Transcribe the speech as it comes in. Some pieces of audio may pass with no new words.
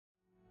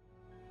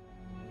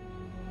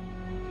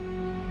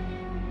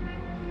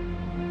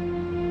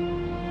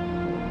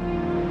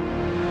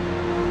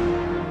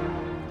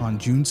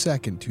June 2,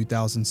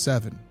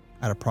 2007,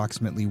 at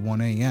approximately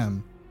 1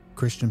 a.m.,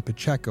 Christian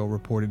Pacheco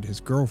reported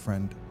his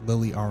girlfriend,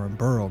 Lily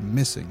Aramburo,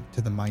 missing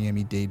to the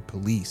Miami-Dade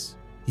police.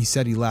 He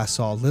said he last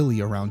saw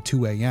Lily around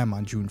 2 a.m.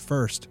 on June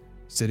 1st,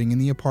 sitting in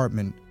the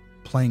apartment,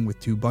 playing with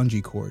 2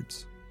 bungee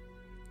cords.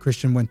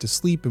 Christian went to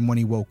sleep, and when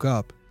he woke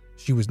up,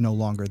 she was no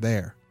longer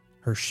there.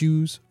 Her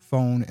shoes,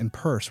 phone, and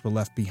purse were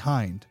left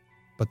behind,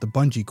 but the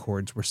bungee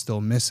cords were still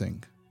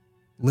missing.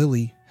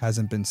 Lily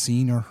hasn't been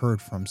seen or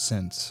heard from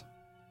since.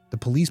 The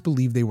police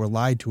believe they were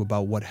lied to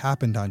about what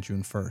happened on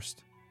June 1st,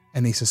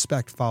 and they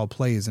suspect foul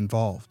play is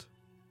involved.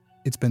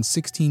 It's been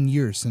 16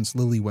 years since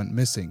Lily went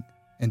missing,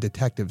 and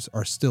detectives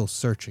are still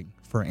searching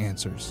for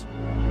answers.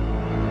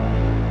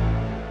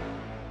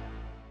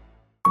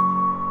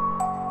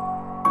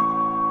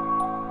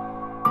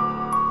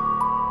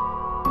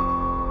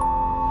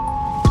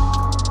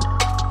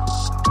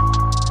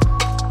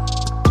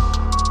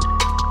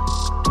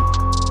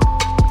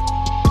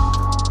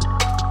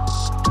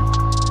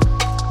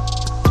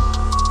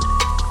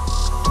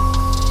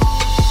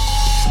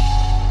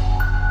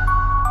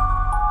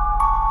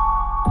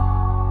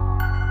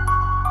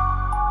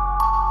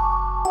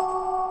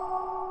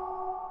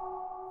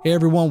 Hey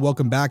everyone,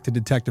 welcome back to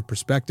Detective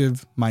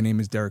Perspective. My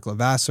name is Derek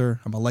Lavasser.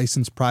 I'm a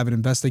licensed private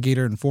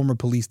investigator and former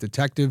police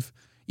detective.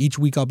 Each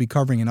week I'll be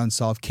covering an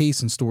unsolved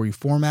case in story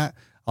format.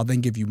 I'll then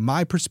give you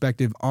my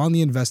perspective on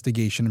the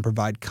investigation and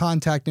provide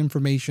contact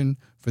information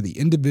for the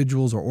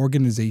individuals or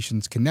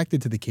organizations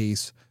connected to the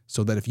case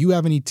so that if you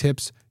have any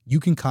tips, you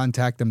can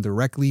contact them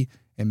directly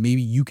and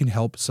maybe you can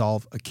help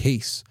solve a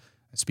case.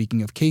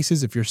 Speaking of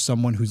cases, if you're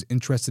someone who's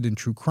interested in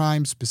true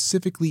crime,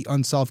 specifically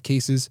unsolved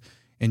cases,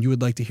 and you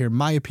would like to hear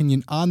my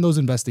opinion on those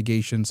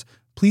investigations,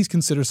 please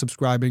consider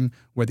subscribing,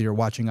 whether you're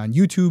watching on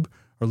YouTube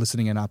or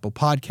listening on Apple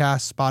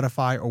Podcasts,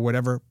 Spotify, or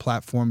whatever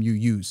platform you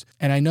use.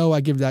 And I know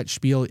I give that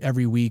spiel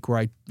every week where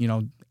I,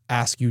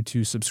 ask you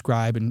to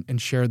subscribe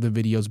and share the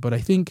videos, but I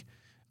think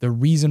the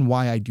reason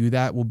why I do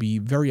that will be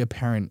very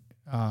apparent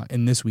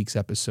in this week's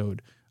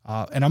episode.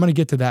 And I'm going to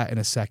get to that in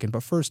a second.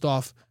 But first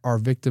off, our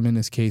victim in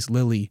this case,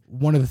 Lily,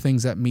 one of the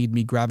things that made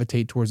me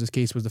gravitate towards this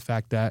case was the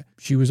fact that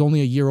she was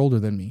only a year older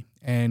than me.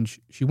 And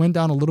she went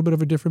down a little bit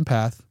of a different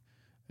path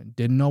and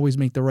didn't always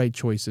make the right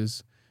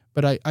choices.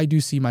 But I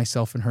do see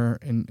myself in her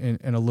in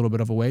a little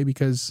bit of a way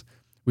because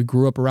we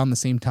grew up around the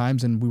same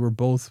times and we were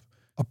both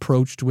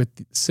approached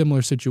with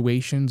similar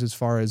situations as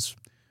far as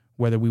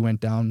whether we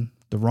went down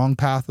the wrong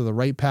path or the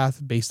right path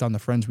based on the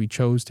friends we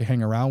chose to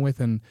hang around with.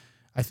 And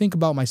I think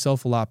about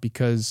myself a lot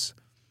because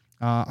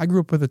I grew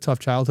up with a tough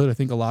childhood. I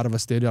think a lot of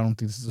us did. I don't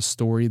think this is a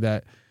story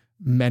that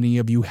many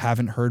of you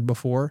haven't heard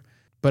before.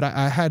 But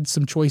I had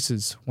some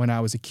choices when I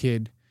was a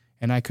kid,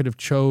 and I could have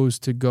chose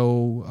to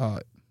go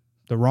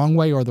the wrong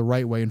way or the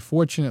right way.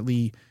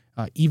 Unfortunately,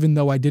 even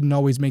though I didn't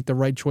always make the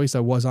right choice, I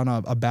was on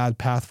a bad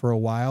path for a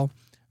while.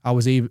 I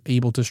was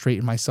able to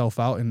straighten myself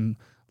out, and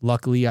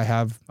luckily I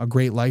have a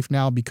great life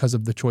now because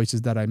of the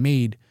choices that I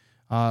made.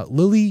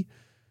 Lily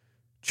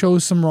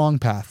chose some wrong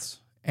paths,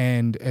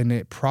 and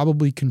it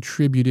probably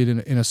contributed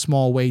in a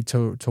small way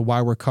to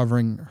why we're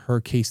covering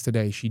her case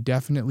today. She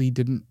definitely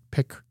didn't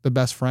pick the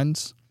best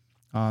friends.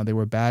 They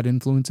were bad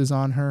influences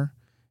on her.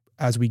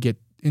 As we get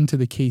into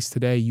the case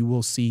today, you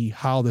will see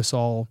how this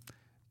all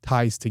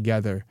ties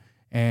together.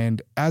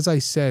 And as I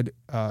said,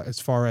 as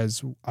far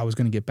as I was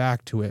going to get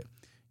back to it,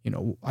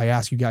 I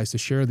asked you guys to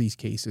share these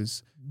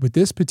cases. With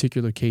this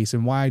particular case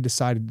and why I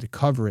decided to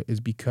cover it is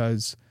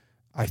because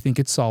I think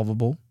it's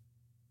solvable.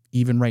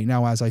 Even right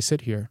now, as I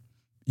sit here,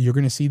 you're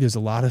going to see there's a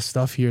lot of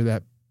stuff here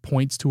that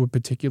points to a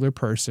particular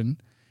person.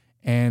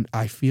 And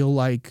I feel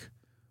like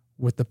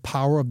with the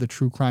power of the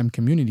true crime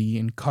community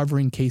and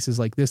covering cases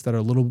like this that are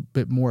a little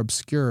bit more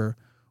obscure,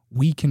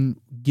 we can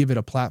give it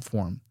a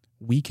platform.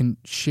 We can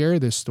share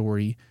this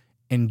story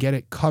and get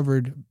it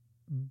covered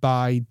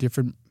by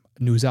different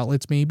news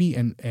outlets maybe,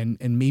 and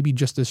maybe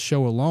just this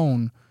show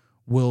alone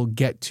will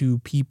get to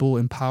people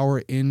in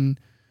power in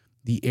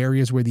the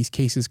areas where these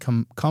cases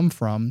come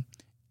from,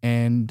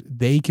 and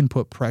they can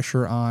put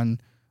pressure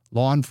on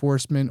law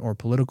enforcement or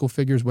political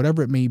figures,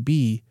 whatever it may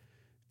be,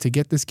 to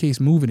get this case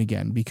moving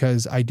again.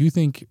 Because I do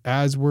think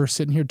as we're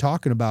sitting here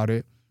talking about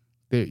it,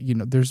 that,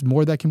 there's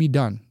more that can be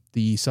done.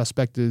 The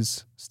suspect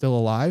is still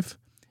alive,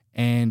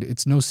 and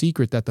it's no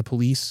secret that the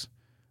police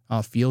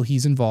feel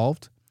he's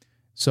involved.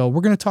 So we're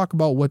going to talk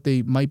about what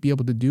they might be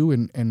able to do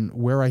and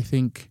where I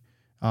think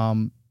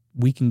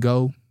we can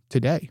go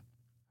today.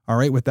 All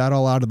right, with that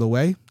all out of the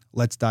way,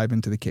 let's dive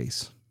into the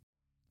case.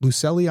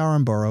 Lucely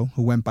Aramburo,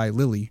 who went by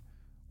Lily,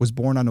 was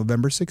born on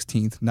November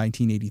 16th,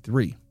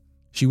 1983.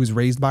 She was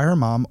raised by her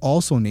mom,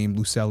 also named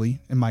Lucely,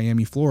 in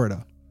Miami,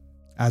 Florida.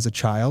 As a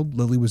child,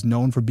 Lily was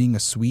known for being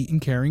a sweet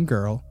and caring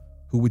girl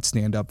who would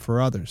stand up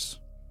for others.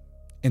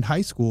 In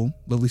high school,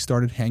 Lily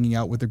started hanging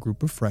out with a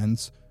group of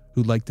friends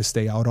who liked to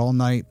stay out all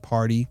night,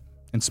 party,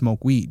 and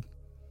smoke weed.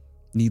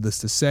 Needless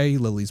to say,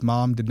 Lily's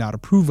mom did not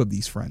approve of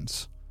these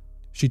friends.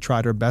 She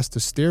tried her best to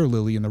steer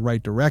Lily in the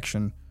right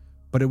direction,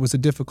 but it was a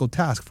difficult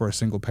task for a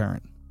single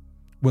parent.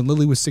 When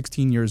Lily was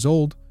 16 years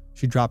old,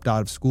 she dropped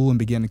out of school and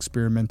began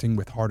experimenting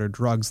with harder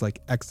drugs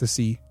like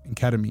ecstasy and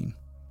ketamine.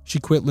 She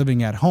quit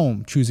living at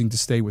home, choosing to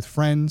stay with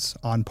friends,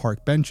 on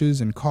park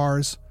benches and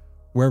cars,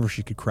 wherever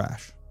she could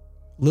crash.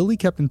 Lily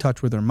kept in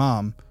touch with her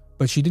mom,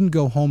 but she didn't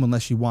go home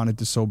unless she wanted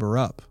to sober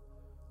up.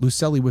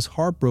 Lucelli was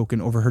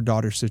heartbroken over her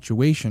daughter's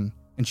situation,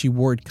 and she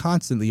worried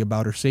constantly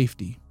about her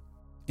safety.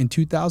 In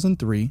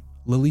 2003,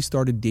 Lily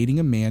started dating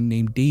a man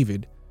named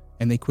David,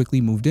 and they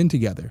quickly moved in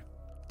together.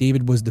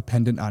 David was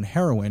dependent on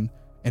heroin,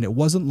 and it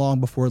wasn't long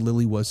before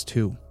Lily was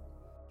too.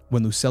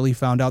 When Lucelli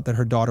found out that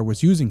her daughter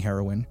was using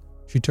heroin,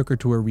 she took her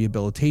to a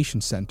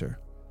rehabilitation center.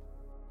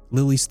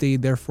 Lily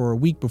stayed there for a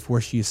week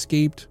before she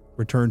escaped,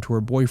 returned to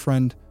her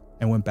boyfriend,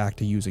 and went back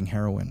to using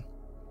heroin.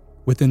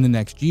 Within the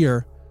next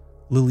year,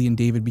 Lily and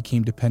David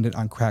became dependent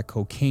on crack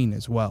cocaine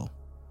as well.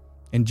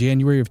 In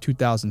January of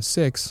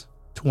 2006,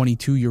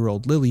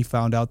 22-year-old Lily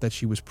found out that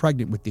she was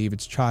pregnant with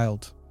David's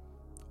child.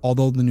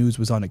 Although the news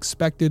was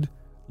unexpected,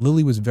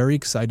 Lily was very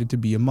excited to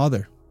be a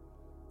mother.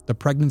 The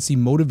pregnancy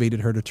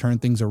motivated her to turn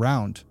things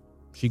around.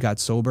 She got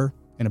sober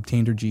and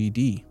obtained her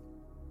GED.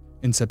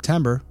 In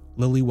September,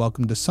 Lily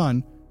welcomed a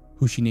son,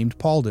 who she named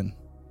Paulden.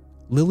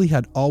 Lily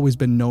had always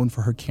been known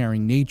for her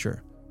caring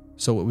nature,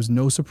 so it was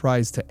no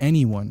surprise to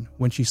anyone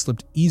when she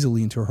slipped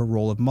easily into her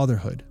role of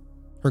motherhood.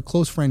 Her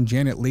close friend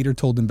Janet later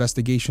told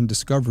Investigation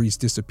Discoveries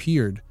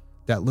Disappeared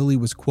that Lily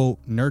was, quote,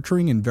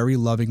 nurturing and very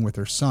loving with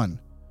her son.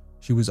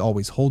 She was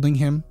always holding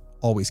him,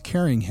 always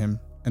carrying him,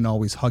 and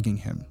always hugging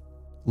him.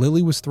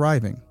 Lily was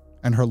thriving,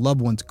 and her loved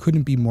ones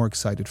couldn't be more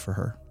excited for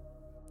her.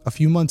 A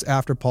few months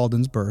after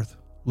Paulden's birth,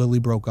 Lily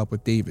broke up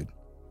with David.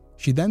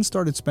 She then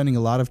started spending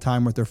a lot of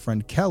time with her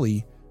friend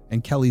Kelly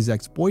and Kelly's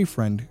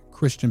ex-boyfriend,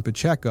 Christian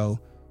Pacheco,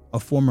 a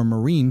former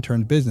Marine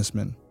turned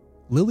businessman.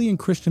 Lily and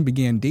Christian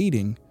began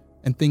dating,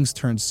 and things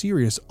turned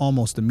serious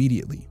almost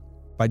immediately.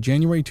 By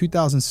January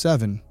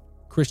 2007,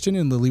 Christian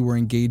and Lily were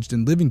engaged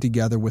and living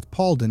together with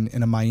Paulden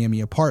in a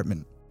Miami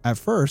apartment. At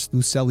first,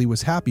 Lucelli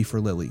was happy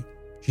for Lily.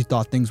 She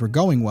thought things were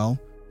going well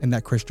and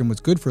that Christian was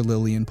good for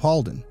Lily and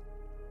Paulden.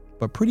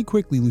 But pretty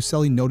quickly,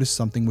 Lucelli noticed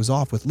something was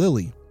off with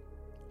Lily.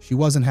 She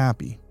wasn't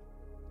happy,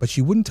 but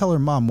she wouldn't tell her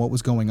mom what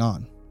was going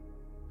on.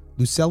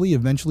 Lucelli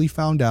eventually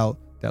found out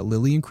that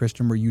Lily and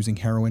Christian were using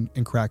heroin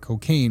and crack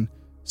cocaine,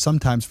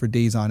 sometimes for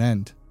days on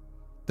end.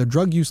 The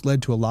drug use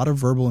led to a lot of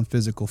verbal and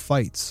physical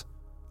fights.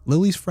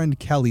 Lily's friend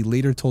Kelly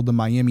later told the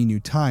Miami New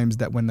Times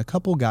that when the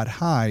couple got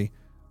high,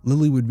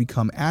 Lily would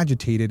become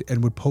agitated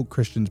and would poke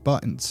Christian's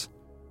buttons.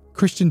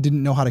 Christian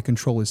didn't know how to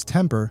control his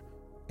temper,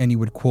 and he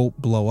would, quote,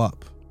 blow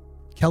up.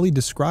 Kelly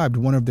described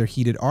one of their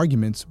heated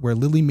arguments where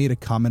Lily made a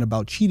comment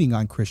about cheating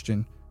on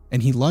Christian,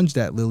 and he lunged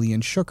at Lily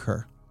and shook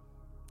her.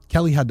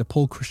 Kelly had to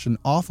pull Christian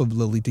off of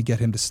Lily to get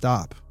him to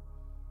stop.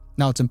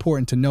 Now, it's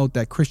important to note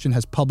that Christian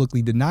has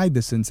publicly denied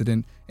this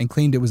incident and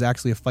claimed it was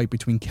actually a fight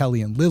between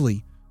Kelly and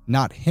Lily,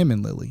 not him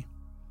and Lily.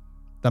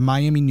 The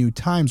Miami New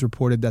Times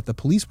reported that the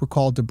police were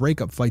called to break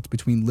up fights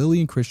between Lily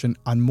and Christian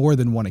on more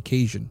than one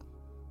occasion.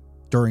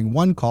 During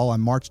one call on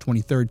March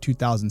 23,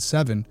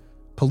 2007,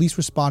 police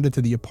responded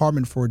to the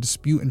apartment for a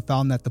dispute and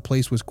found that the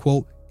place was,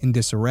 quote, in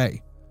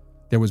disarray.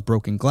 There was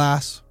broken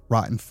glass,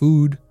 rotten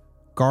food,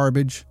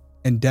 garbage,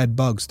 and dead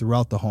bugs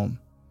throughout the home.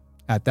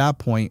 At that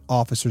point,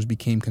 officers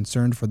became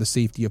concerned for the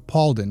safety of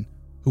Paulden,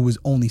 who was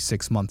only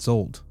 6 months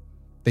old.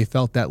 They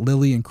felt that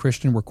Lily and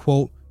Christian were,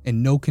 quote,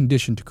 in no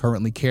condition to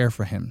currently care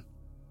for him.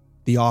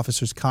 The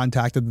officers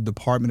contacted the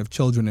Department of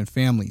Children and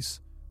Families.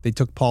 They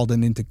took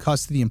Paulden into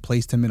custody and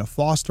placed him in a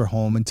foster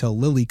home until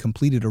Lily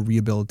completed a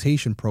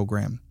rehabilitation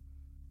program.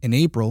 In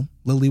April,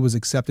 Lily was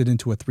accepted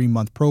into a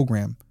 3-month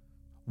program.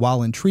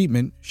 While in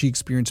treatment, she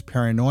experienced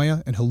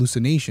paranoia and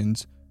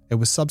hallucinations and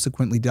was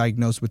subsequently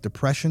diagnosed with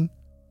depression,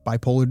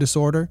 bipolar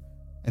disorder,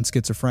 and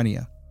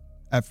schizophrenia.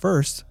 At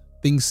first,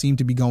 things seemed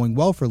to be going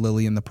well for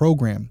Lily in the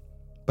program,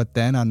 but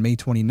then on May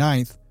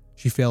 29th,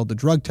 she failed the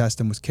drug test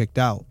and was kicked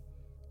out.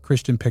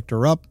 Christian picked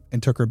her up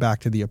and took her back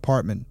to the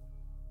apartment.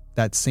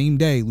 That same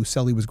day,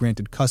 Lucelli was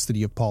granted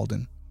custody of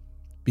Paulden.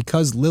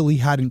 Because Lily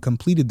hadn't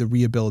completed the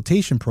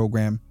rehabilitation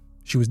program,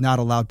 she was not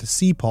allowed to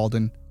see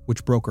Paulden,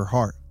 which broke her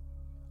heart.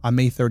 On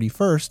May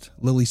 31st,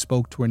 Lily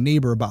spoke to a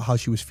neighbor about how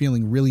she was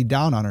feeling really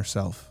down on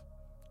herself.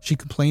 She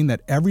complained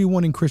that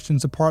everyone in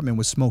Christian's apartment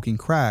was smoking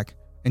crack,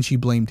 and she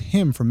blamed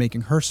him for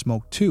making her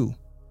smoke too.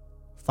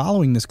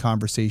 Following this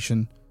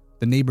conversation,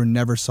 the neighbor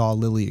never saw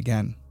Lily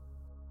again.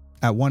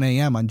 At 1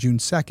 a.m. on June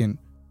 2nd,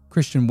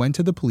 Christian went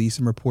to the police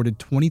and reported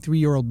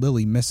 23-year-old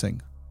Lily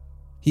missing.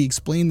 He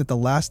explained that the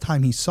last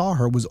time he saw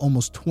her was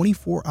almost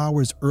 24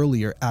 hours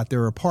earlier at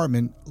their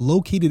apartment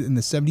located in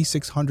the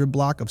 7600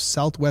 block of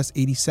Southwest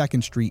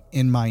 82nd Street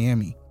in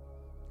Miami.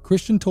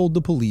 Christian told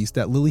the police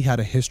that Lily had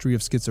a history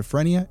of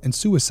schizophrenia and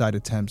suicide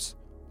attempts,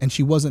 and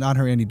she wasn't on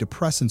her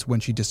antidepressants when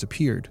she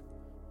disappeared.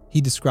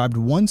 He described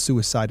one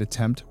suicide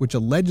attempt which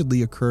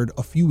allegedly occurred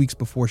a few weeks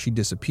before she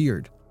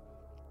disappeared.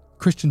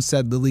 Christian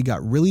said Lily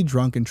got really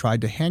drunk and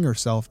tried to hang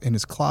herself in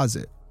his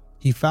closet.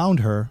 He found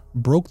her,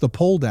 broke the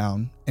pole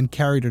down, and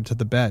carried her to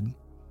the bed.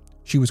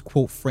 She was,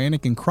 quote,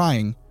 frantic and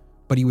crying,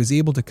 but he was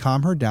able to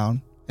calm her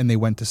down and they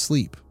went to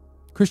sleep.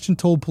 Christian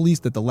told police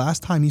that the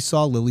last time he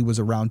saw Lily was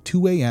around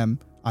 2 a.m.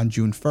 on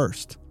June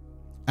 1st.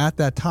 At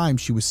that time,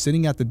 she was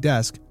sitting at the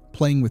desk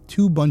playing with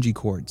 2 bungee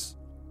cords.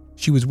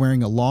 She was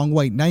wearing a long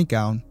white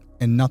nightgown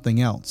and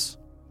nothing else.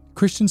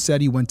 Christian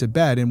said he went to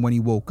bed, and when he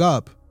woke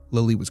up,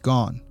 Lily was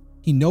gone.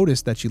 He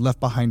noticed that she left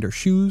behind her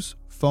shoes,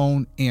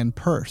 phone, and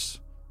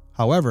purse.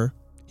 However,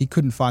 he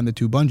couldn't find the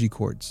 2 bungee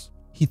cords.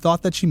 He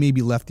thought that she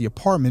maybe left the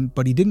apartment,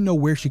 but he didn't know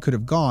where she could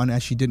have gone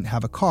as she didn't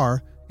have a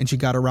car and she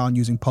got around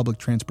using public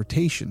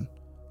transportation.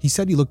 He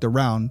said he looked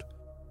around,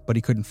 but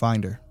he couldn't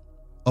find her.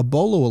 A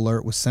BOLO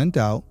alert was sent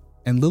out,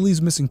 and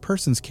Lily's missing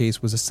persons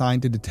case was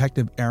assigned to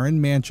Detective Aaron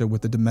Mancha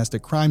with the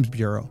Domestic Crimes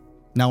Bureau.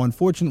 Now,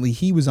 unfortunately,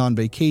 he was on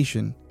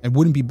vacation and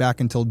wouldn't be back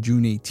until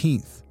June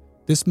 18th.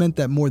 This meant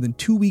that more than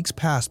 2 weeks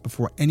passed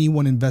before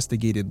anyone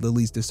investigated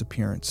Lily's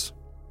disappearance.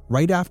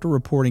 Right after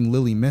reporting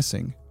Lily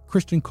missing,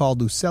 Christian called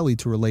Lucelli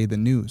to relay the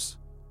news.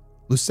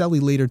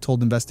 Lucelli later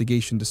told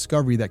Investigation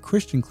Discovery that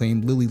Christian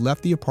claimed Lily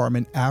left the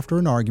apartment after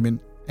an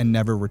argument and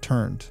never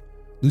returned.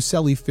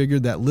 Lucelli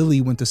figured that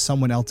Lily went to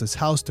someone else's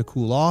house to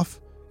cool off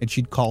and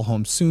she'd call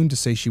home soon to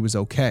say she was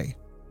okay.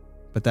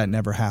 But that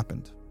never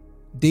happened.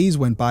 Days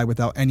went by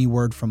without any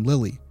word from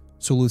Lily,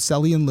 so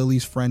Lucelli and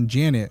Lily's friend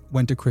Janet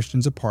went to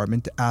Christian's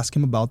apartment to ask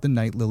him about the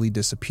night Lily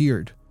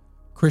disappeared.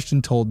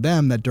 Christian told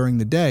them that during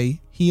the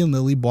day, he and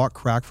Lily bought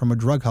crack from a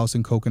drug house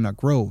in Coconut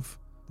Grove.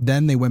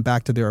 Then they went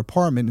back to their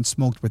apartment and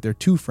smoked with their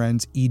 2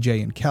 friends,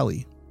 EJ and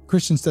Kelly.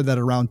 Christian said that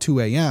around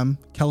 2 a.m.,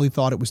 Kelly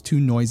thought it was too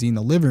noisy in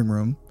the living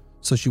room,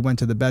 so she went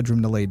to the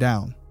bedroom to lay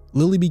down.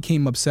 Lily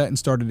became upset and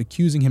started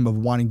accusing him of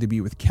wanting to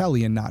be with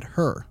Kelly and not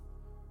her.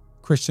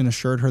 Christian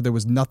assured her there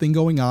was nothing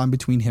going on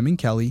between him and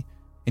Kelly,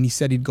 and he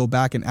said he'd go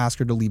back and ask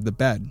her to leave the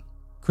bed.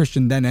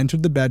 Christian then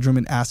entered the bedroom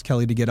and asked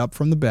Kelly to get up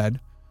from the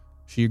bed.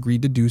 She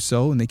agreed to do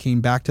so, and they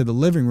came back to the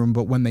living room,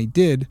 but when they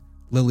did,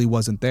 Lily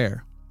wasn't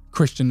there.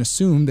 Christian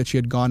assumed that she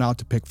had gone out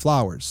to pick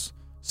flowers,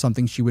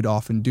 something she would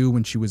often do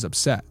when she was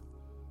upset.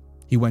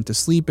 He went to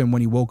sleep, and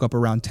when he woke up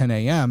around 10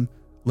 a.m.,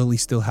 Lily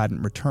still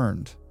hadn't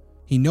returned.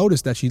 He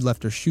noticed that she'd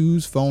left her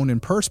shoes, phone,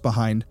 and purse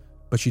behind,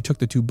 but she took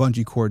the 2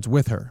 bungee cords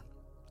with her.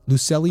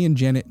 Lucelli and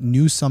Janet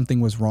knew something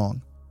was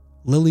wrong.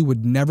 Lily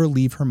would never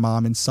leave her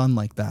mom and son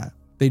like that.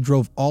 They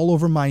drove all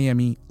over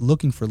Miami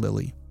looking for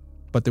Lily,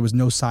 but there was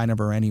no sign of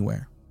her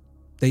anywhere.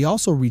 They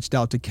also reached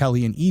out to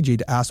Kelly and EJ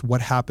to ask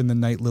what happened the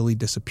night Lily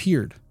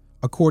disappeared.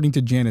 According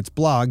to Janet's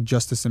blog,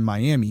 Justice in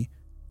Miami,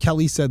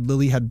 Kelly said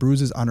Lily had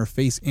bruises on her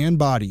face and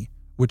body,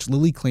 which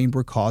Lily claimed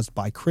were caused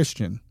by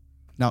Christian.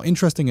 Now,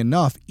 interesting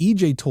enough,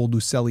 EJ told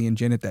Lucelli and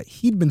Janet that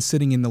he'd been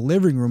sitting in the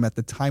living room at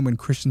the time when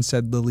Christian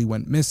said Lily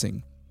went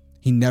missing.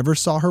 He never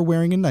saw her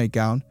wearing a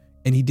nightgown,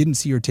 and he didn't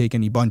see her take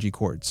any bungee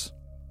cords.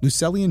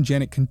 Lucelli and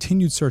Janet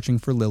continued searching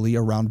for Lily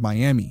around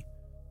Miami.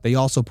 They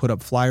also put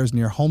up flyers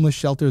near homeless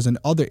shelters and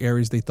other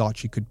areas they thought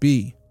she could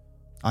be.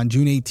 On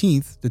June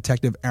 18th,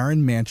 Detective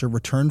Aaron Mancha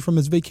returned from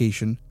his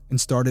vacation and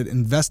started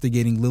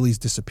investigating Lily's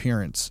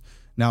disappearance.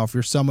 Now, if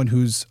you're someone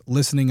who's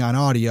listening on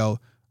audio,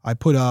 I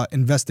put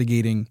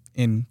investigating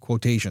in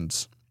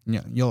quotations.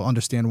 Yeah, you'll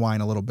understand why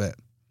in a little bit.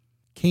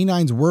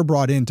 Canines were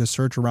brought in to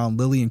search around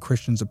Lily and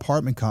Christian's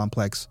apartment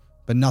complex,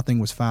 but nothing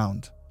was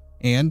found.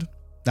 And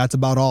that's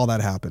about all that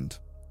happened.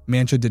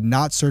 Mancha did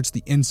not search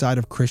the inside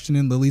of Christian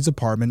and Lily's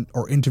apartment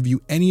or interview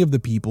any of the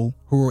people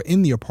who were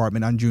in the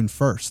apartment on June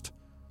 1st.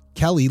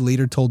 Kelly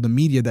later told the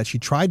media that she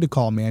tried to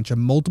call Mancha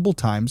multiple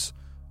times,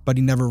 but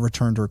he never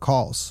returned her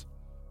calls.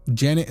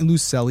 Janet and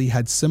Lucelli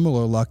had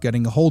similar luck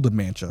getting a hold of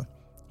Mancha.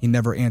 He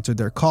never answered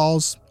their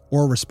calls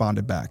or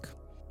responded back.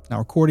 Now,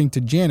 according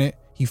to Janet,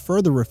 he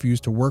further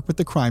refused to work with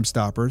the Crime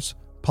Stoppers,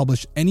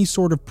 publish any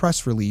sort of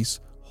press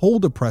release,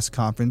 hold a press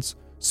conference,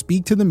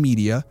 speak to the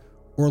media,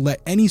 or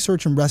let any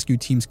search and rescue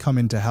teams come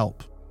in to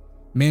help.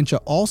 Mancha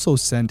also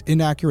sent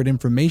inaccurate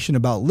information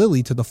about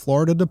Lily to the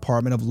Florida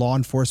Department of Law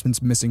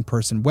Enforcement's missing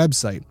person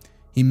website.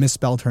 He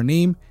misspelled her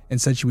name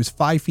and said she was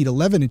 5 feet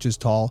 11 inches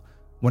tall,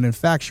 when in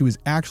fact she was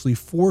actually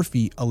 4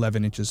 feet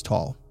 11 inches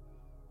tall.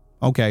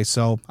 Okay,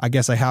 so I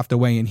guess I have to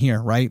weigh in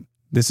here, right?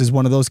 This is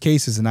one of those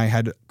cases, and I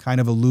had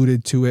kind of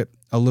alluded to it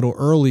a little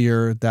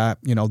earlier that,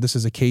 this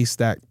is a case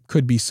that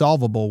could be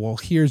solvable. Well,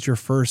 here's your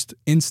first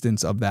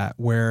instance of that,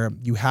 where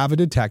you have a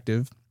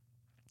detective,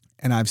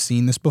 and I've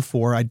seen this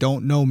before. I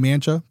don't know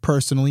Mancha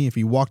personally. If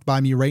he walked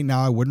by me right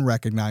now, I wouldn't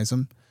recognize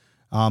him.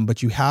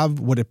 But you have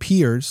what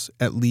appears,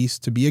 at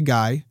least, to be a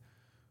guy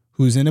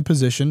who's in a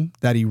position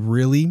that he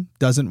really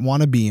doesn't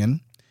want to be in,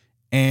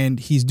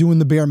 and he's doing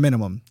the bare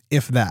minimum,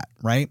 if that,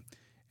 right?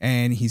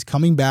 And he's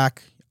coming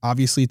back.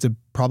 Obviously, it's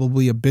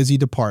probably a busy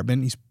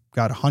department. He's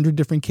got 100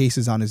 different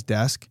cases on his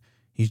desk.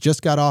 He's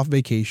just got off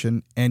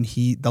vacation, and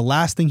the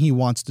last thing he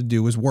wants to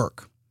do is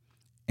work.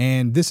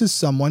 And this is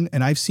someone,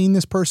 and I've seen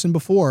this person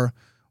before,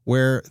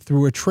 where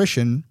through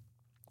attrition,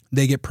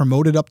 they get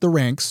promoted up the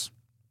ranks,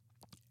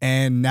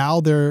 and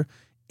now they're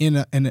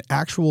in an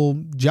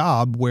actual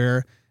job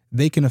where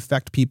they can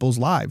affect people's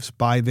lives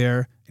by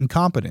their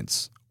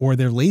incompetence or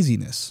their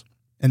laziness.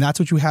 And that's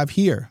what you have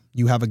here.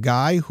 You have a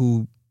guy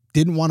who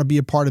didn't want to be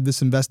a part of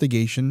this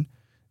investigation,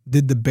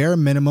 did the bare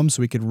minimum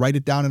so he could write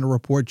it down in a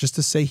report just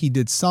to say he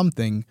did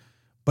something,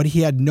 but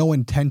he had no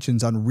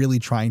intentions on really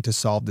trying to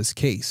solve this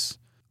case.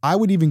 I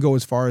would even go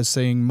as far as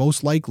saying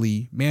most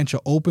likely Mancha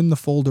opened the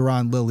folder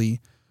on Lily,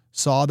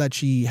 saw that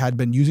she had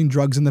been using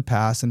drugs in the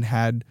past and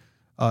had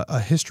a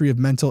history of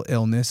mental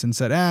illness and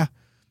said,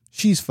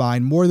 she's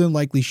fine. More than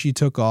likely she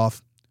took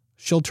off.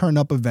 She'll turn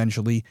up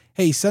eventually.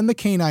 Hey, send the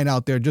canine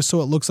out there just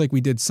so it looks like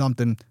we did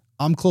something.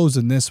 I'm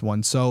closing this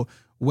one. So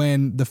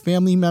when the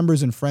family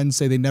members and friends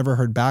say they never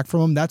heard back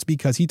from him, that's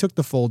because he took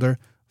the folder,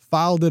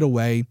 filed it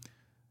away,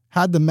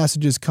 had the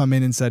messages come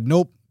in and said,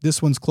 nope,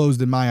 this one's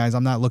closed in my eyes.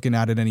 I'm not looking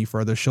at it any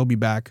further. She'll be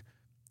back,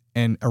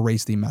 and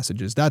erase the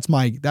messages. That's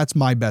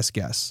my best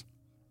guess.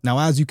 Now,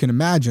 as you can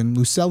imagine,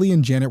 Lucelli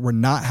and Janet were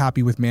not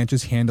happy with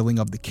Mancha's handling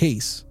of the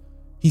case.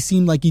 He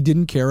seemed like he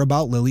didn't care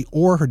about Lily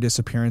or her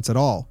disappearance at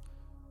all.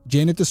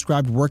 Janet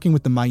described working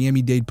with the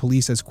Miami-Dade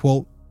police as,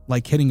 quote,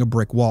 like hitting a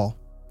brick wall.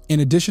 In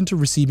addition to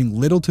receiving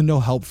little to no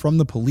help from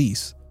the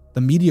police,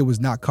 the media was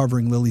not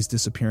covering Lily's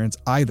disappearance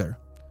either.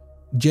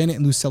 Janet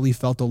and Lucelli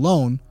felt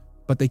alone,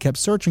 but they kept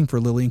searching for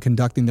Lily and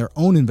conducting their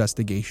own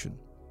investigation.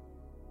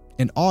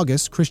 In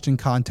August, Christian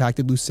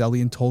contacted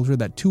Lucelli and told her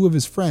that two of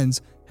his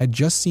friends had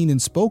just seen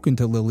and spoken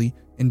to Lily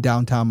in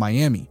downtown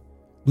Miami.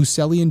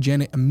 Lucelli and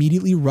Janet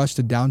immediately rushed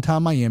to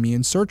downtown Miami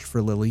and searched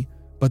for Lily,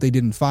 but they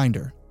didn't find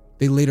her.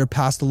 They later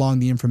passed along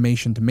the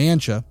information to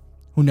Mancha,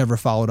 who never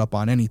followed up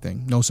on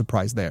anything. No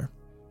surprise there.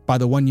 By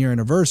the 1-year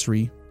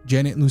anniversary,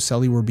 Janet and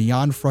Lucelli were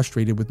beyond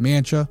frustrated with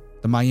Mancha,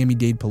 the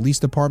Miami-Dade Police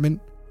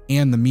Department,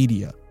 and the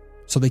media,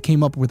 so they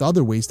came up with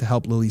other ways to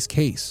help Lily's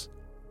case.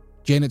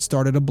 Janet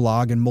started a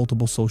blog and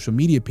multiple social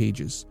media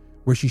pages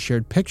where she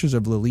shared pictures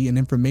of Lily and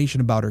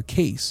information about her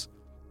case.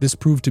 This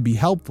proved to be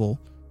helpful,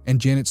 and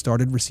Janet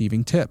started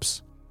receiving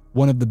tips.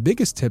 One of the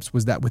biggest tips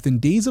was that within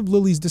days of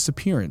Lily's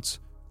disappearance,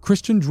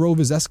 Christian drove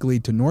his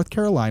Escalade to North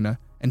Carolina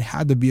and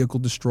had the vehicle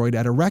destroyed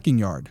at a wrecking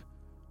yard.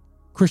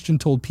 Christian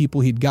told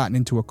people he'd gotten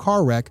into a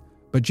car wreck,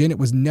 but Janet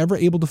was never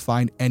able to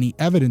find any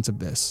evidence of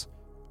this.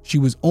 She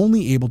was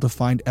only able to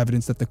find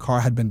evidence that the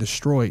car had been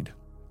destroyed.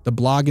 The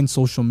blog and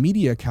social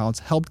media accounts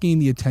helped gain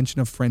the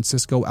attention of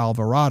Francisco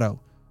Alvarado,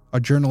 a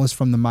journalist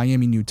from the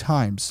Miami New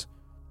Times.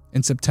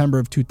 In September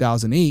of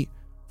 2008,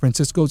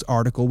 Francisco's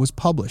article was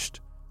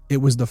published. It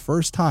was the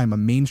first time a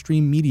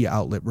mainstream media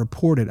outlet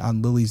reported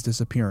on Lily's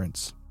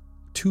disappearance.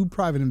 2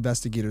 private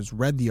investigators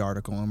read the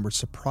article and were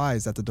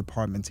surprised at the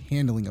department's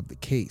handling of the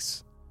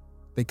case.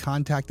 They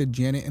contacted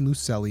Janet and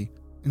Lucelli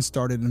and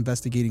started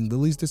investigating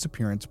Lily's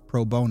disappearance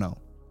pro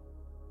bono.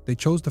 They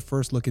chose to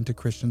first look into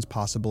Christian's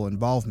possible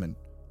involvement.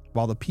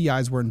 While the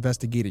PIs were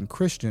investigating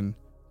Christian,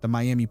 the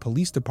Miami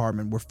Police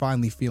Department were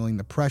finally feeling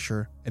the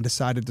pressure and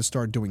decided to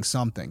start doing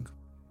something.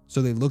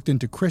 So they looked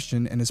into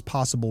Christian and his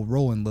possible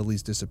role in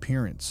Lily's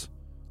disappearance.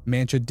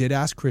 Mancha did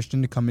ask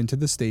Christian to come into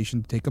the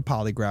station to take a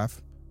polygraph,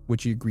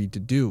 which he agreed to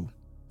do.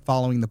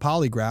 Following the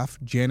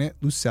polygraph, Janet,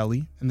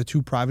 Lucelli, and the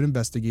 2 private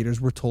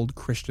investigators were told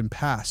Christian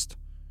passed.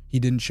 He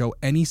didn't show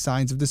any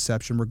signs of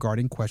deception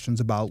regarding questions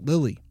about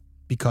Lily.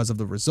 Because of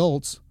the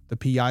results, the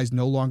PIs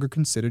no longer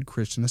considered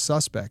Christian a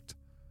suspect.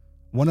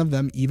 One of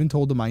them even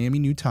told the Miami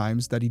New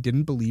Times that he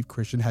didn't believe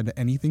Christian had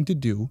anything to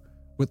do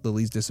with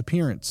Lily's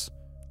disappearance.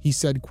 He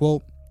said,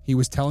 quote, he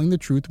was telling the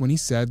truth when he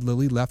said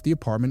Lily left the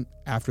apartment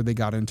after they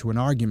got into an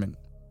argument.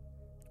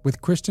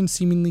 With Christian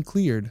seemingly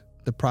cleared,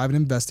 the private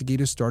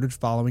investigators started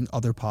following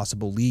other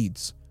possible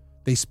leads.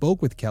 They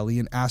spoke with Kelly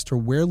and asked her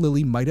where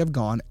Lily might have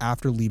gone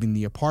after leaving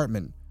the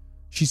apartment.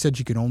 She said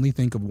she could only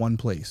think of one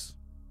place: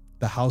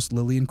 the house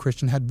Lily and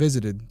Christian had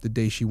visited the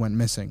day she went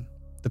missing.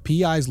 The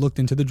PIs looked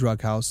into the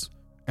drug house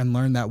and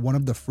learned that one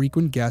of the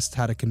frequent guests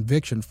had a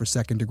conviction for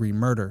second-degree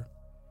murder.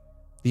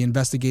 The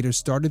investigators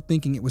started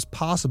thinking it was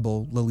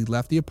possible Lily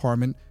left the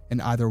apartment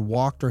and either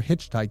walked or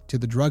hitchhiked to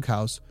the drug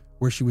house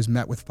where she was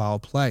met with foul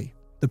play.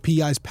 The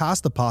PIs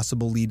passed the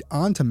possible lead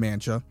on to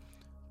Mancha,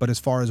 but as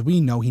far as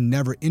we know, he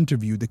never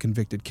interviewed the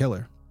convicted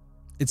killer.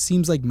 It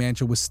seems like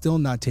Mancha was still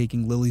not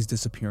taking Lily's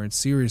disappearance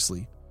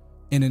seriously.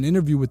 In an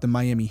interview with the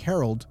Miami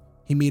Herald,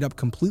 he made up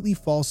completely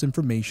false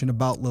information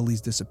about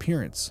Lily's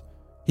disappearance.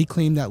 He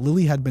claimed that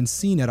Lily had been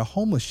seen at a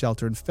homeless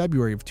shelter in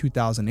February of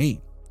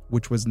 2008,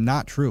 which was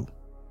not true.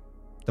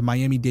 The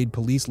Miami-Dade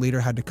police later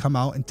had to come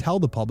out and tell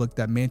the public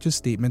that Mancha's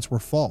statements were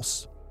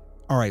false.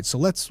 All right, so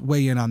let's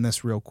weigh in on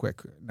this real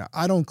quick. Now,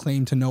 I don't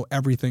claim to know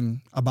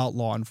everything about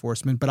law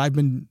enforcement, but I've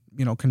been,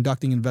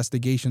 conducting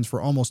investigations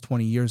for almost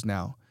 20 years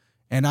now,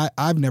 and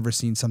I've never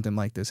seen something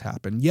like this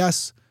happen.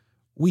 Yes,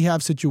 we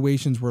have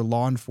situations where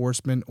law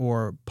enforcement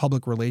or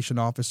public relation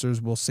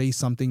officers will say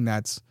something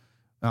that's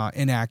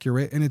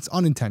inaccurate and it's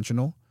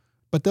unintentional,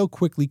 but they'll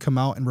quickly come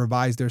out and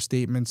revise their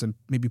statements and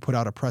maybe put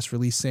out a press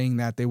release saying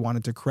that they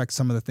wanted to correct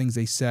some of the things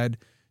they said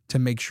to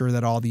make sure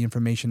that all the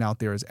information out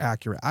there is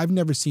accurate. I've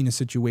never seen a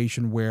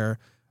situation where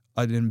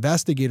an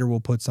investigator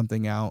will put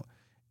something out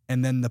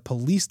and then the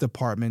police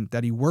department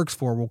that he works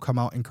for will come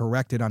out and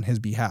correct it on his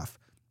behalf.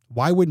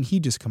 Why wouldn't he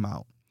just come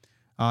out?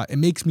 It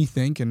makes me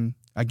think, and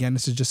again,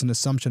 this is just an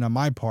assumption on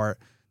my part,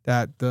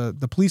 that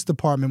the police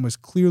department was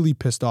clearly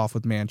pissed off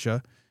with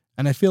Mancha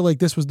And I feel like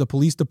this was the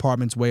police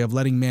department's way of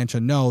letting Mancha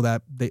know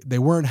that they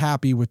weren't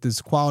happy with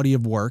his quality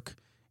of work.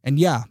 And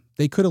yeah,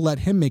 they could have let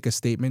him make a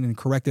statement and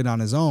correct it on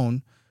his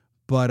own,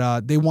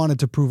 but they wanted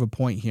to prove a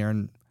point here.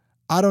 And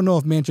I don't know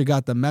if Mancha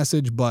got the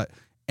message, but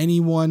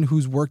anyone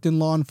who's worked in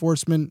law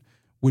enforcement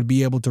would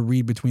be able to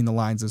read between the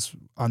lines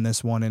on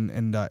this one.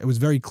 And it was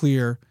very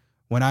clear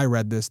when I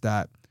read this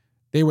that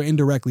they were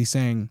indirectly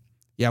saying,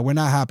 yeah, we're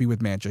not happy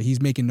with Mancha.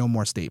 He's making no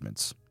more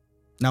statements.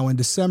 Now, in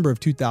December of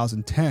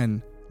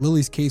 2010,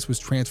 Lily's case was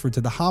transferred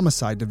to the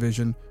Homicide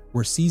Division,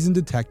 where seasoned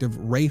detective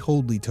Ray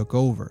Hoadley took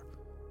over.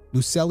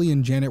 Lucelli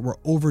and Janet were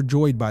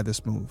overjoyed by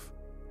this move.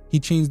 He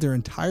changed their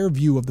entire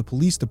view of the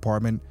police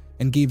department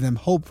and gave them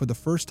hope for the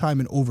first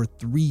time in over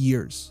 3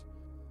 years.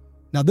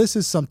 Now, this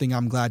is something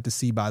I'm glad to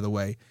see, by the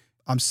way.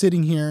 I'm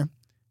sitting here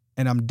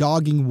and I'm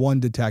dogging one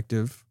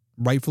detective,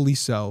 rightfully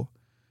so.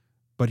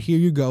 But here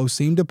you go,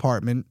 same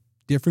department,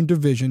 different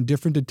division,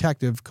 different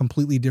detective,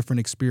 completely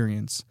different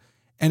experience.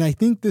 And I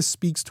think this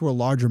speaks to a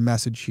larger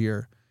message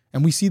here.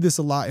 And we see this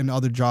a lot in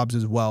other jobs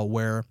as well,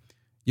 where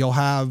you'll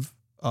have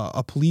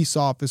a police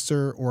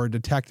officer or a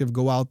detective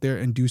go out there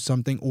and do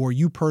something, or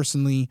you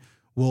personally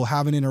will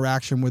have an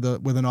interaction with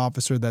an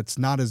officer that's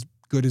not as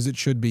good as it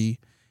should be.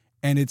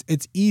 And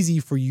it's easy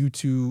for you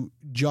to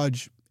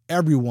judge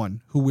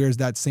everyone who wears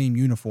that same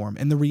uniform.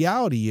 And the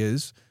reality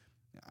is,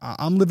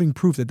 I'm living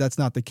proof that that's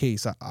not the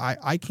case.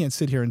 I can't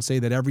sit here and say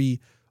that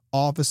every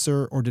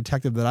officer or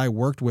detective that I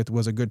worked with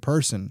was a good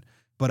person.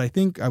 But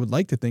I would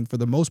like to think, for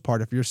the most part,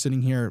 if you're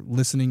sitting here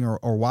listening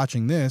or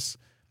watching this,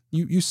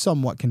 you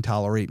somewhat can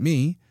tolerate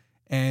me.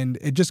 And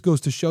it just goes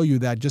to show you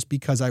that just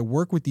because I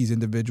work with these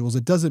individuals,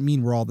 it doesn't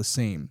mean we're all the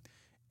same.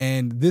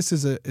 And this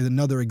is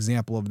another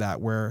example of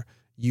that, where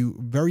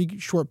very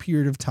short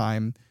period of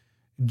time,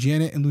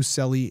 Janet and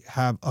Lucelli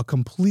have a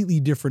completely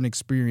different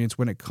experience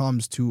when it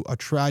comes to a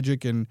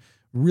tragic and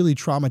really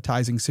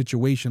traumatizing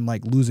situation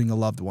like losing a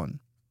loved one.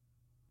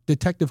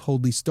 Detective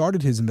Hoadley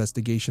started his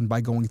investigation by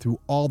going through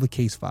all the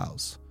case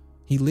files.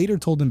 He later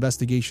told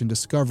Investigation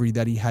Discovery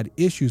that he had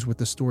issues with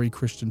the story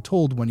Christian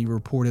told when he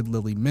reported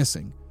Lily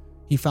missing.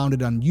 He found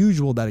it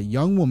unusual that a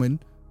young woman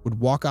would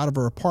walk out of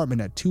her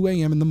apartment at 2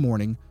 a.m. in the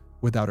morning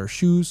without her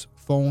shoes,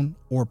 phone,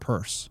 or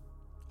purse.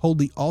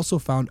 Hoadley also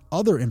found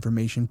other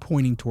information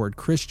pointing toward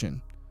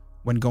Christian.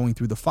 When going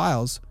through the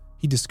files,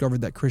 he discovered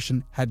that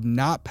Christian had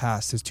not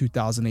passed his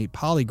 2008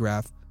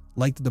 polygraph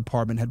like the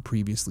department had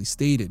previously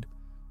stated.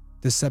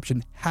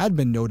 Deception had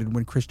been noted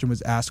when Christian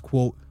was asked,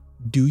 quote,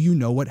 "Do you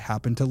know what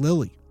happened to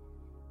Lily?"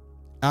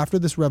 After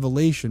this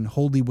revelation,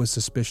 Hoadley was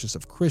suspicious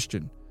of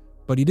Christian,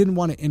 but he didn't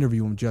want to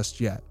interview him just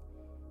yet.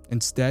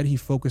 Instead, he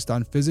focused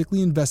on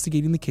physically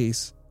investigating the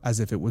case as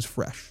if it was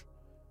fresh.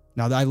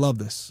 Now, I love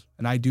this,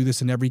 and I do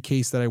this in every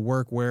case that I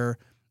work where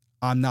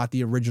I'm not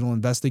the original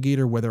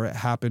investigator, whether it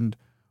happened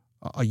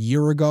a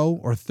year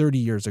ago or 30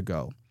 years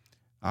ago.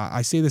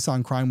 I say this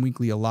on Crime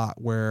Weekly a lot,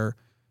 where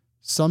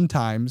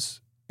sometimes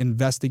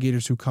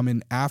investigators who come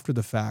in after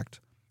the fact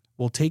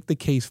will take the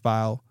case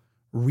file,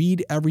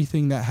 read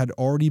everything that had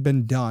already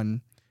been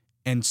done,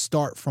 and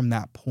start from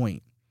that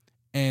point.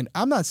 And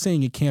I'm not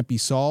saying it can't be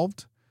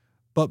solved,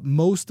 but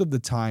most of the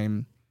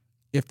time,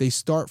 if they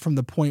start from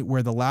the point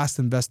where the last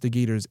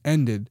investigators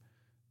ended,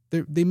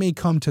 they may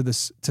come to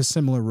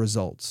similar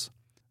results.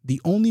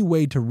 The only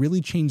way to really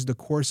change the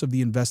course of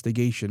the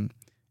investigation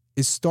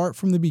is start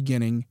from the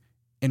beginning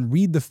and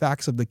read the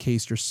facts of the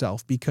case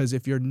yourself. Because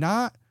if you're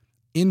not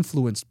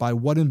influenced by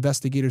what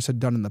investigators had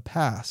done in the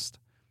past,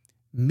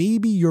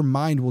 maybe your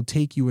mind will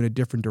take you in a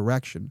different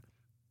direction.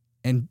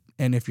 And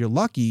if you're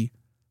lucky,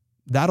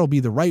 that'll be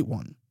the right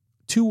one.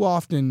 Too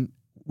often,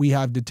 we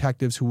have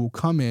detectives who will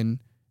come in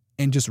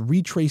and just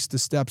retrace the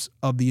steps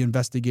of the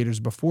investigators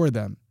before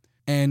them.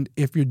 And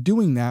if you're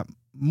doing that,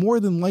 more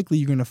than likely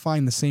you're going to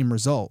find the same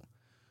result.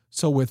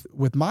 So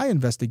with my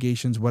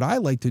investigations, what I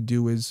like to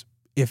do is,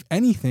 if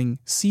anything,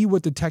 see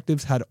what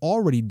detectives had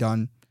already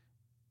done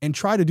and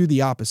try to do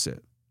the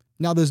opposite.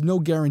 Now, there's no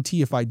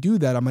guarantee if I do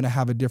that I'm going to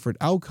have a different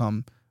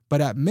outcome,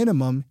 but at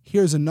minimum,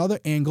 here's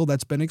another angle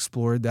that's been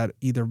explored that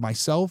either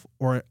myself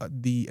or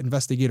the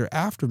investigator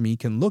after me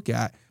can look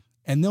at,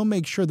 and they'll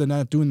make sure they're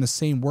not doing the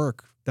same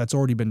work that's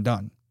already been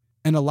done.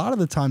 And a lot of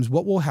the times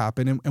what will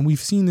happen, and we've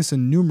seen this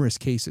in numerous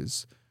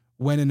cases,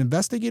 when an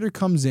investigator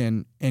comes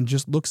in and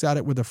just looks at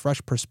it with a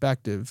fresh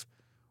perspective,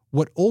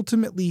 what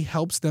ultimately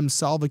helps them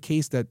solve a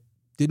case that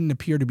didn't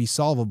appear to be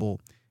solvable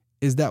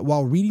is that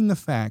while reading the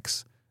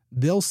facts,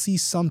 they'll see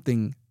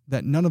something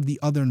that none of the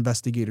other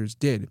investigators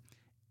did.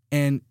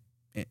 And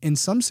in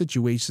some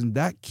situations,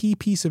 that key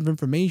piece of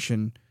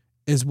information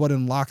is what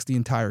unlocks the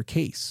entire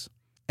case.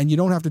 And you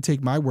don't have to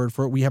take my word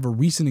for it. We have a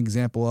recent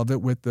example of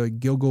it with the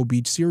Gilgo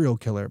Beach serial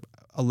killer.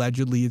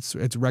 Allegedly,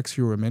 it's Rex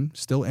Heuermann,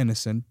 still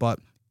innocent. But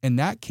in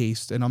that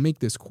case, and I'll make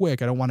this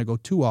quick, I don't want to go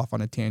too off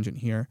on a tangent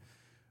here,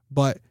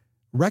 but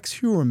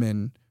Rex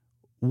Heuermann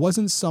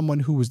wasn't someone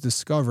who was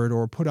discovered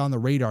or put on the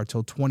radar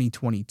till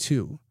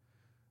 2022.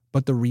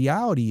 But the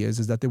reality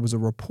is that there was a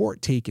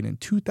report taken in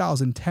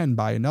 2010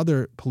 by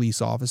another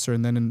police officer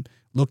and then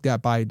looked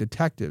at by a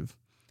detective.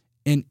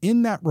 And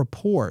in that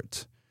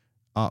report,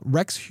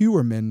 Rex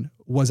Heuermann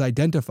was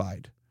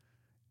identified.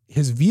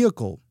 His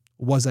vehicle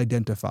was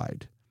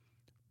identified.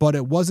 But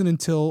it wasn't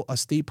until a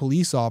state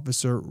police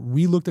officer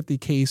relooked at the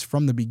case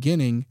from the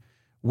beginning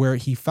where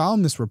he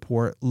found this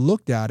report,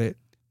 looked at it,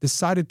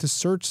 decided to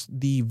search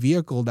the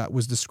vehicle that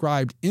was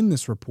described in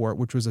this report,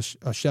 which was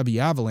a Chevy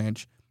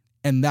Avalanche,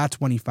 and that's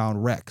when he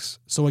found Rex.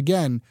 So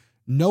again,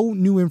 no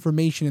new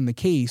information in the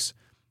case,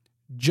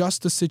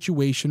 just a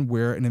situation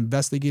where an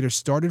investigator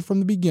started from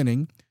the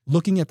beginning,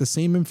 looking at the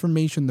same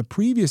information the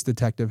previous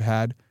detective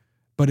had,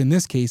 but in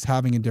this case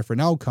having a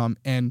different outcome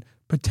and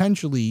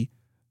potentially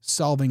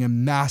solving a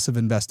massive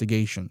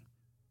investigation.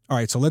 All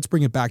right, so let's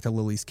bring it back to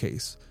Lily's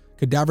case.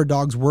 Cadaver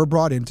dogs were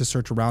brought in to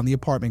search around the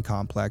apartment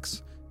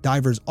complex.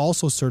 Divers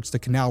also searched the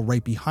canal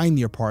right behind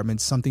the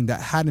apartment, something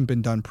that hadn't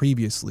been done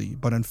previously,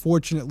 but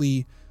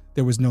unfortunately,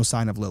 there was no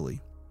sign of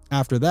Lily.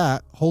 After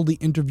that, Holdley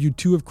interviewed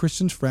two of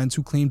Christian's friends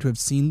who claimed to have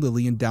seen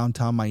Lily in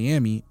downtown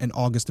Miami in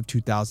August of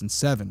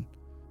 2007.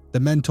 The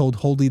men told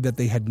Holdley that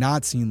they had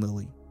not seen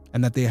Lily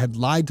and that they had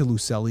lied to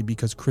Lucelli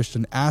because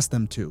Christian asked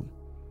them to.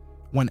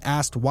 When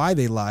asked why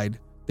they lied,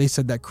 they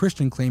said that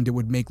Christian claimed it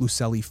would make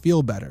Lucelli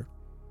feel better.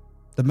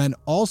 The men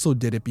also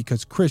did it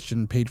because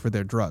Christian paid for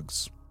their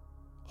drugs.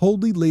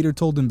 Holdley later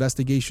told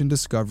Investigation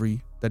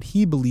Discovery that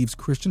he believes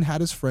Christian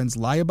had his friends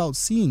lie about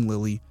seeing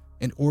Lily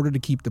in order to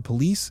keep the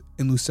police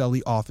and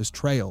Lucelli off his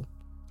trail.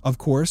 Of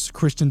course,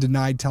 Christian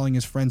denied telling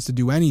his friends to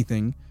do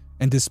anything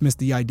and dismissed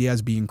the idea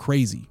as being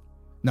crazy.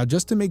 Now,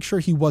 just to make sure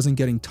he wasn't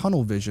getting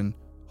tunnel vision,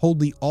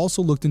 Holdley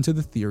also looked into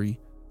the theory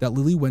that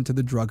Lily went to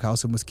the drug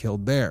house and was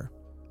killed there.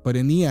 But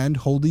in the end,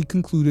 Holdley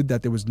concluded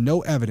that there was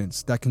no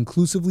evidence that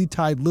conclusively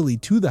tied Lily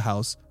to the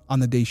house on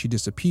the day she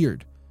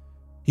disappeared.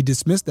 He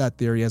dismissed that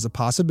theory as a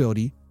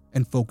possibility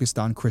and focused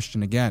on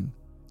Christian again.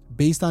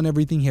 Based on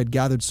everything he had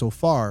gathered so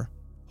far,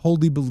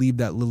 Holdley believed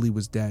that Lily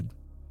was dead.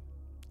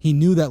 He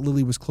knew that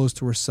Lily was close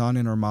to her son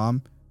and her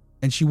mom,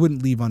 and she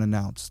wouldn't leave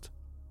unannounced.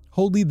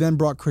 Holdley then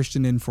brought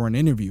Christian in for an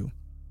interview.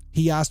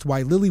 He asked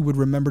why Lily would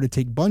remember to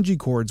take bungee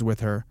cords with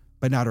her,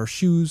 but not her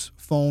shoes,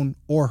 phone,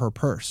 or her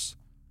purse.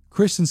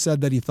 Christian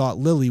said that he thought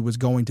Lily was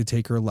going to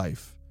take her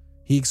life.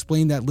 He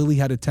explained that Lily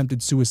had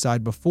attempted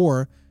suicide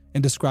before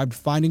and described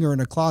finding her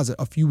in a closet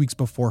a few weeks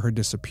before her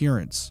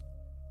disappearance.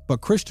 But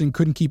Christian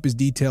couldn't keep his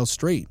details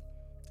straight.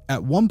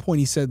 At one point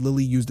he said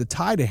Lily used a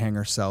tie to hang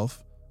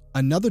herself.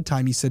 Another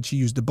time he said she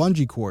used a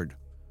bungee cord.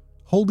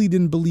 Holdley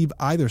didn't believe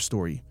either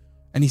story,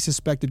 and he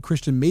suspected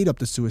Christian made up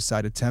the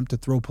suicide attempt to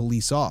throw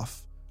police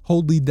off.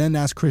 Holdley then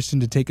asked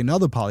Christian to take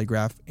another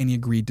polygraph, and he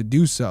agreed to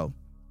do so.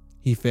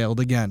 He failed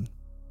again.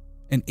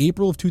 In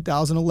April of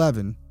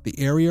 2011, the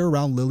area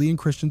around Lily and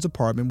Christian's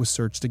apartment was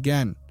searched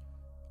again.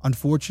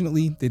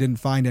 Unfortunately, they didn't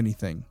find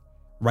anything.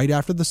 Right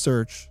after the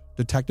search,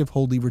 Detective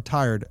Holdley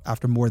retired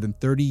after more than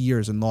 30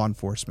 years in law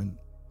enforcement.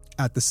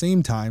 At the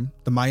same time,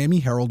 the Miami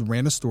Herald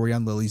ran a story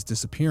on Lily's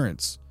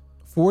disappearance.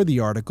 For the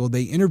article,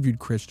 they interviewed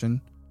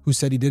Christian, who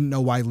said he didn't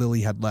know why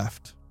Lily had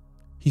left.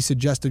 He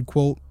suggested,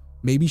 quote,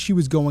 maybe she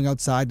was going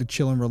outside to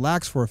chill and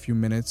relax for a few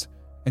minutes,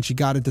 and she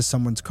got into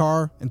someone's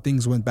car and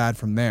things went bad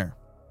from there.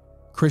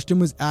 Christian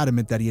was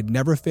adamant that he had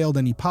never failed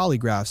any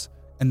polygraphs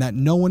and that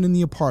no one in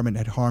the apartment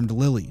had harmed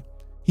Lily.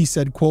 He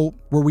said, quote,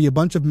 were we a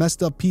bunch of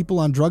messed up people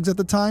on drugs at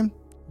the time?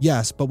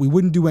 Yes, but we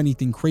wouldn't do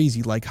anything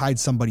crazy like hide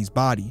somebody's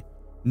body.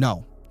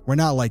 No, we're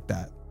not like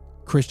that.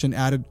 Christian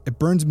added, it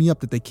burns me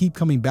up that they keep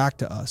coming back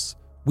to us.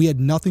 We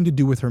had nothing to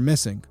do with her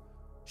missing.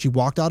 She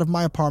walked out of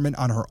my apartment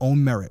on her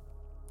own merit.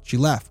 She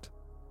left.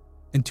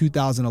 In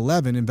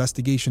 2011,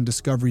 Investigation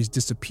Discovery's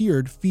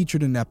Disappeared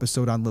featured an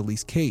episode on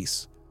Lily's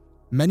case.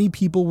 Many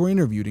people were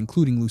interviewed,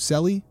 including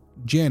Lucelli,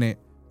 Janet,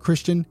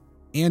 Christian,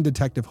 and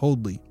Detective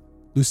Holdley.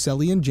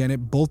 Lucelli and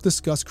Janet both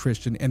discussed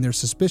Christian and their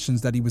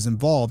suspicions that he was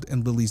involved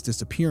in Lily's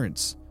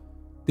disappearance.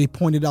 They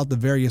pointed out the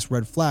various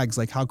red flags,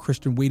 like how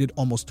Christian waited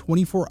almost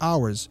 24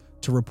 hours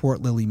to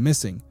report Lily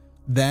missing.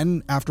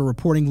 Then, after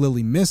reporting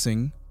Lily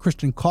missing,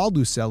 Christian called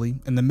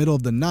Lucelli in the middle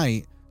of the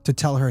night to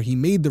tell her he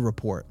made the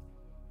report.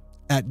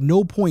 At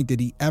no point did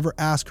he ever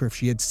ask her if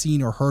she had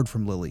seen or heard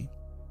from Lily.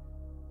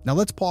 Now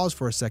let's pause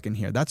for a second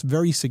here. That's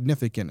very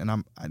significant,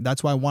 and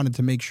that's why I wanted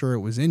to make sure it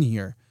was in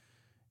here.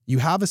 You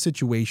have a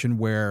situation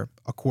where,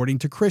 according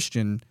to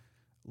Christian,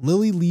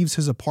 Lily leaves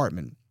his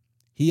apartment.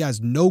 He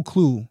has no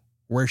clue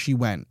where she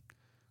went.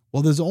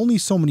 Well, there's only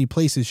so many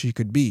places she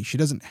could be. She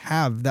doesn't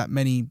have that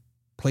many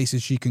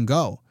places she can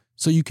go.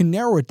 So you can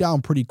narrow it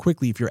down pretty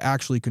quickly if you're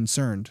actually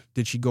concerned.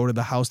 Did she go to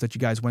the house that you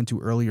guys went to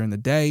earlier in the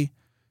day?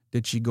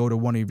 Did she go to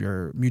one of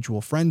your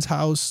mutual friends'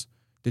 house?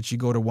 Did she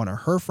go to one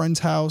of her friends'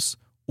 house?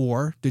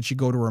 Or did she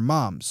go to her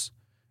mom's?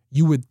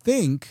 You would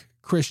think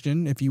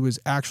Christian, if he was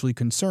actually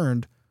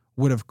concerned,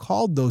 would have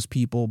called those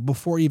people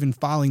before even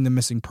filing the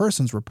missing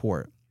persons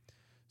report.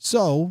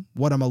 So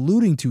what I'm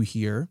alluding to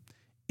here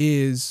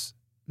is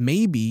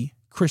maybe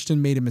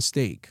Christian made a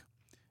mistake.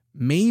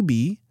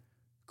 Maybe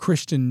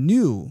Christian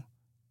knew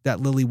that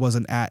Lily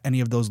wasn't at any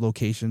of those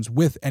locations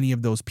with any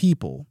of those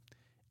people.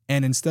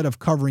 And instead of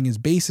covering his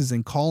bases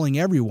and calling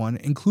everyone,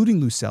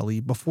 including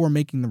Lucelli, before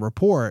making the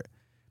report,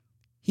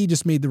 He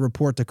just made the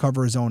report to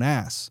cover his own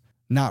ass,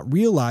 not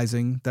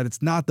realizing that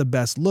it's not the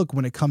best look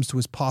when it comes to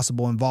his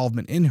possible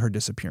involvement in her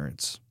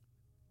disappearance.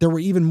 There were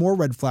even more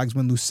red flags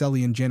when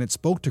Lucely and Janet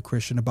spoke to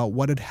Christian about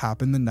what had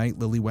happened the night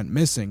Lily went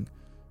missing.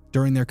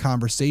 During their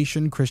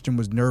conversation, Christian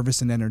was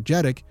nervous and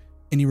energetic,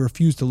 and he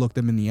refused to look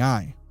them in the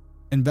eye.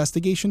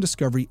 Investigation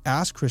Discovery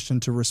asked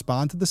Christian to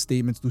respond to the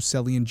statements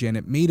Lucely and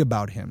Janet made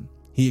about him.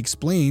 He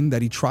explained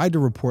that he tried to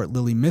report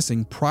Lily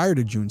missing prior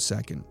to June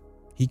 2nd.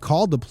 He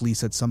called the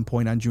police at some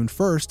point on June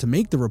 1st to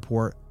make the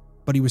report,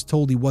 but he was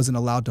told he wasn't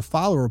allowed to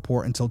file a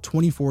report until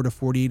 24 to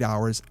 48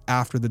 hours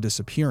after the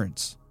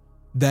disappearance.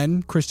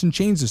 Then Christian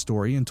changed the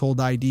story and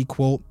told ID,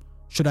 quote,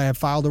 "Should I have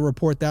filed a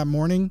report that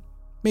morning?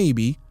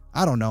 Maybe,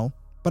 I don't know,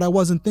 but I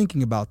wasn't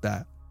thinking about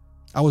that.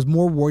 I was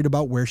more worried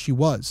about where she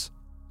was.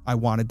 I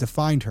wanted to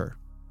find her."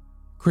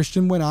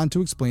 Christian went on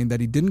to explain that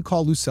he didn't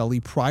call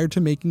Lucely prior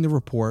to making the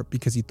report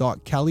because he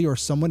thought Kelly or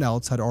someone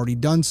else had already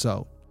done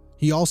so.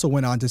 He also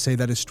went on to say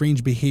that his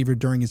strange behavior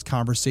during his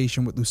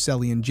conversation with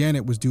Lucely and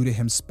Janet was due to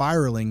him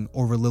spiraling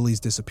over Lily's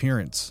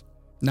disappearance.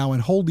 Now,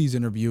 in Holdy's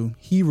interview,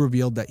 he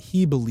revealed that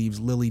he believes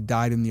Lily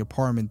died in the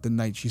apartment the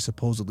night she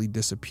supposedly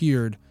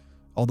disappeared,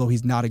 although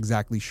he's not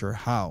exactly sure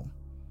how.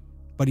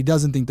 But he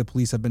doesn't think the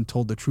police have been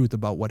told the truth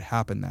about what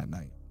happened that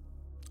night.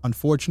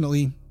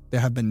 Unfortunately,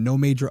 there have been no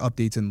major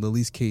updates in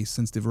Lily's case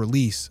since the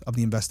release of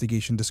the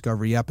Investigation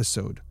Discovery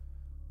episode.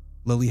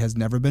 Lily has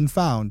never been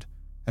found,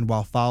 and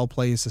while foul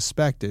play is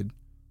suspected,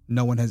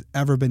 no one has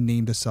ever been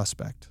named a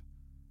suspect.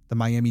 The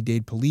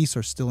Miami-Dade police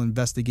are still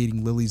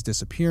investigating Lily's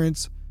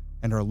disappearance,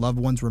 and her loved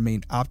ones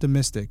remain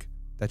optimistic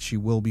that she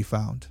will be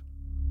found.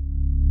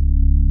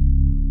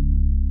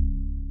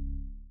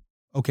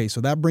 Okay,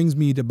 so that brings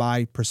me to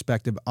my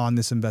perspective on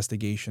this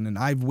investigation, and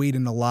I've weighed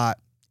in a lot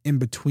in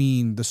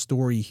between the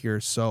story here,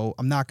 so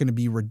I'm not going to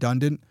be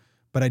redundant,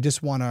 but I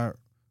just want to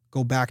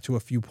go back to a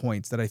few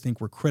points that I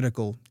think were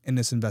critical in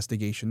this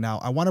investigation. Now,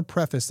 I want to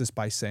preface this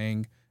by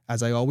saying,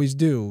 as I always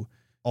do,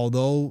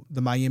 although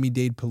the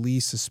Miami-Dade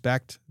police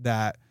suspect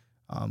that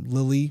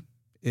Lily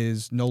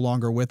is no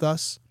longer with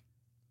us,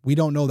 we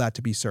don't know that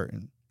to be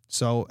certain.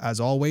 So, as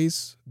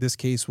always, this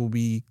case will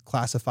be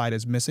classified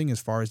as missing as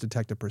far as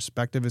Detective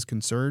Perspective is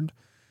concerned,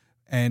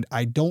 and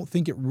I don't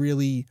think it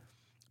really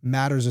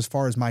matters as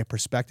far as my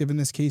perspective in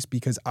this case,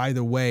 because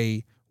either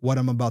way, what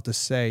I'm about to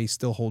say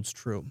still holds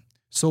true.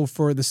 So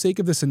for the sake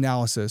of this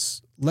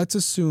analysis, let's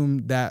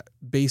assume that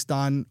based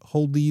on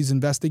Holdy's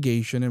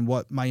investigation and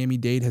what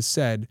Miami-Dade has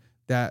said,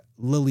 that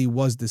Lily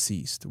was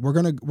deceased. We're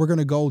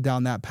gonna go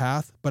down that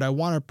path, but I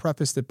want to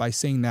preface it by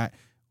saying that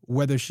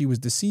whether she was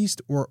deceased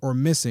or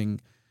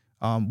missing,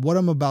 what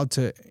I'm about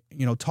to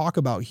talk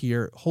about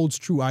here holds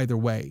true either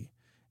way.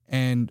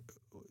 And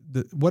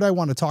what I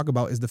want to talk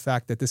about is the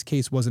fact that this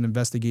case wasn't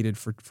investigated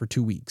for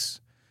 2 weeks.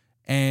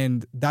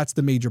 And that's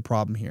the major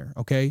problem here,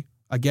 okay?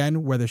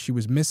 Again, whether she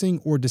was missing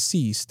or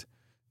deceased,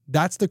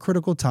 that's the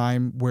critical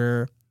time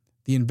where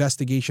the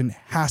investigation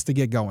has to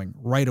get going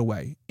right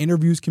away.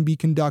 Interviews can be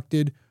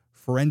conducted,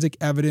 forensic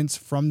evidence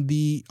from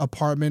the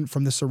apartment,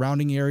 from the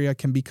surrounding area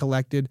can be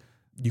collected.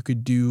 You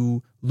could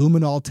do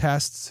luminol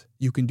tests,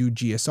 you can do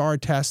GSR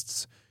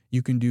tests,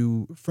 you can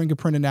do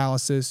fingerprint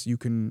analysis, you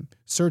can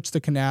search the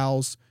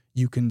canals,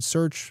 you can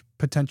search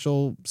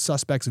potential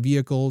suspects'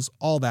 vehicles,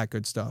 all that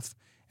good stuff.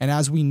 And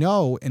as we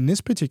know, in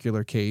this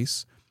particular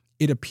case,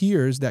 it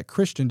appears that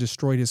Christian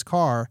destroyed his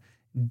car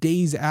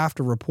days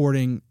after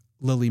reporting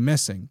Lily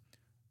missing.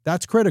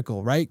 That's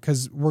critical, right?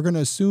 Because we're going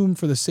to assume,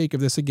 for the sake of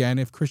this again,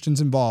 if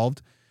Christian's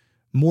involved,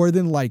 more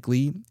than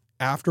likely,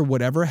 after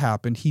whatever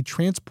happened, he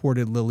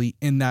transported Lily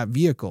in that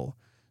vehicle.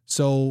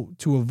 So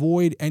to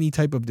avoid any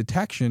type of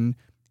detection,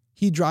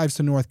 he drives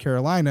to North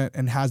Carolina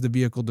and has the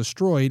vehicle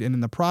destroyed, and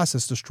in the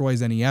process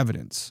destroys any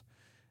evidence.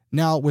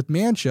 Now, with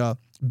Mancha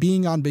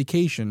being on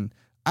vacation,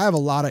 I have a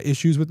lot of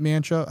issues with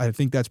Mancha. I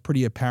think that's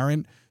pretty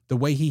apparent. The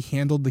way he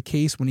handled the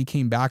case when he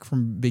came back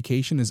from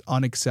vacation is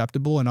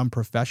unacceptable and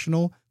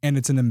unprofessional, and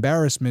it's an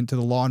embarrassment to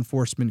the law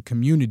enforcement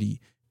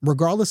community.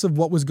 Regardless of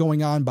what was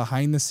going on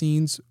behind the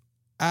scenes,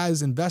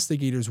 as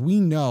investigators, we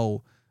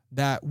know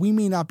that we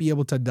may not be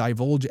able to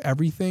divulge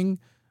everything,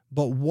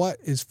 but what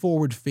is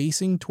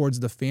forward-facing towards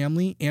the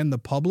family and the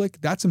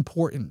public, that's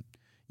important.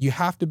 You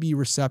have to be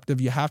receptive.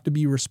 You have to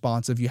be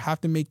responsive. You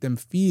have to make them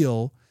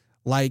feel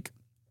like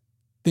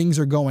things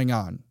are going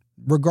on,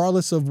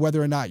 regardless of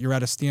whether or not you're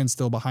at a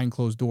standstill behind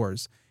closed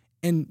doors.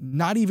 And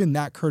not even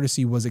that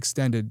courtesy was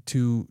extended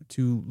to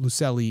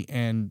Lucely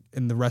and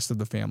the rest of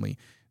the family.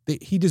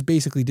 He just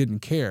basically didn't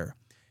care.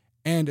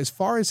 And as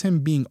far as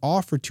him being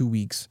off for 2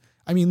 weeks,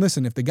 I mean,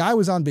 listen, if the guy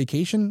was on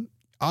vacation,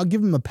 I'll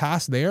give him a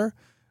pass there,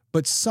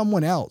 but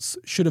someone else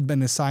should have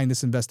been assigned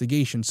this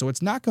investigation. So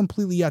it's not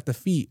completely at the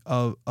feet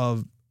of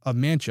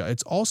Mancha.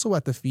 It's also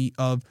at the feet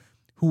of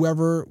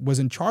whoever was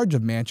in charge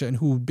of Mancha and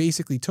who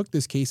basically took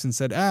this case and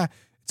said,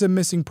 it's a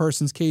missing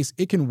persons case.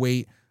 It can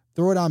wait.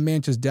 Throw it on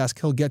Mancha's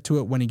desk. He'll get to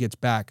it when he gets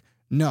back.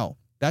 No,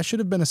 that should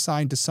have been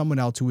assigned to someone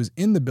else who was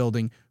in the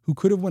building, who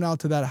could have went out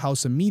to that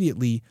house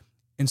immediately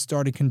and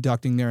started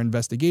conducting their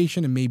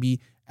investigation and maybe,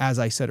 as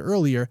I said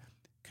earlier,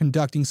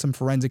 conducting some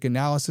forensic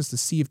analysis to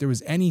see if there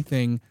was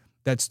anything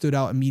that stood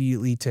out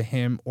immediately to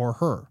him or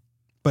her.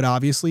 But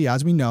obviously,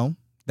 as we know,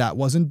 that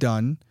wasn't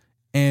done.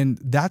 And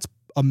that's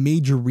a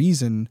major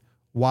reason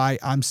why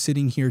I'm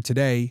sitting here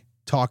today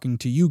talking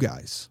to you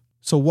guys.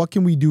 So what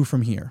can we do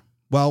from here?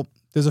 Well,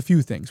 there's a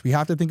few things. We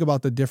have to think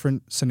about the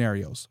different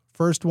scenarios.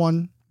 First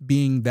one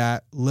being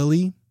that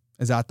Lily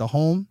is at the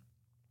home.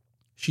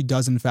 She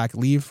does in fact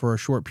leave for a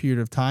short period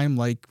of time,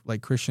 like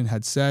Christian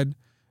had said.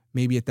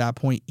 Maybe at that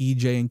point,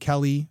 EJ and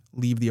Kelly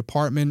leave the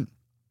apartment.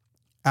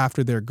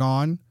 After they're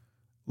gone,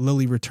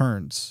 Lily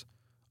returns.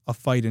 A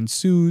fight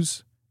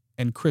ensues,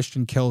 and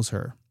Christian kills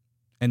her.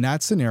 In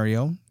that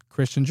scenario,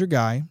 Christian's your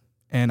guy,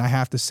 and I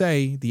have to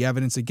say, the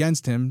evidence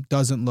against him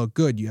doesn't look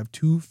good. You have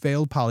 2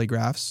 failed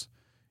polygraphs.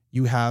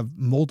 You have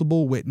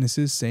multiple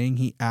witnesses saying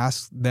he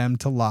asked them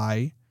to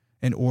lie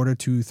in order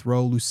to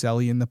throw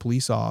Lucelli and the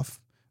police off,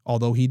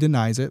 although he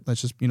denies it. Let's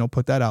just,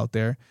 put that out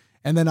there.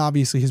 And then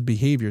obviously his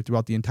behavior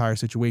throughout the entire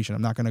situation.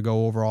 I'm not going to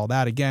go over all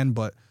that again,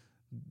 but,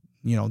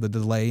 the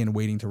delay in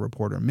waiting to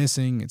report her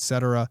missing,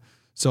 etc.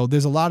 So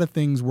there's a lot of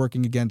things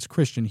working against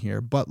Christian here.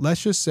 But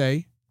let's just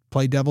say,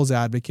 play devil's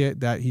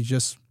advocate, that he's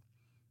just,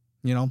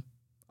 an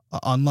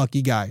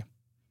unlucky guy.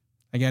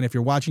 Again, if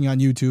you're watching on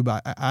YouTube,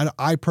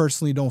 I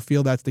personally don't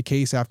feel that's the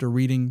case after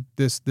reading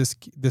this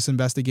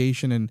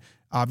investigation and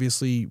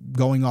obviously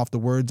going off the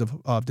words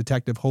of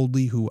Detective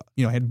Hoadley, who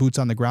had boots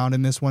on the ground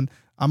in this one.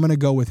 I'm going to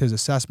go with his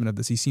assessment of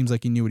this. He seems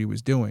like he knew what he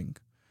was doing.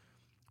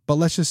 But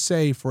let's just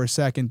say for a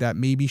second that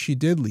maybe she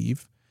did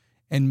leave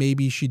and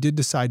maybe she did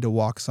decide to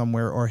walk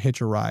somewhere or hitch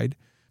a ride.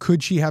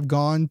 Could she have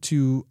gone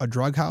to a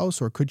drug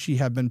house, or could she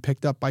have been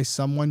picked up by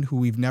someone who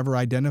we've never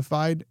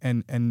identified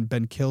and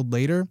been killed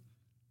later?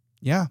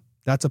 Yeah,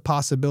 that's a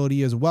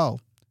possibility as well.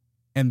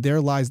 And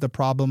there lies the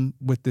problem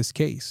with this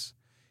case.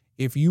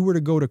 If you were to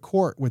go to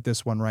court with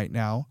this one right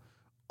now,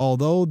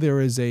 although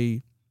there is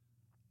a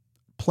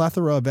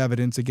plethora of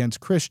evidence against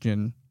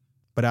Christian,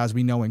 but as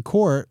we know in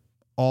court,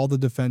 all the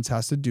defense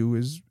has to do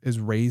is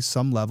raise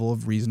some level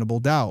of reasonable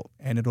doubt,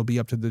 and it'll be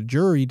up to the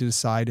jury to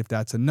decide if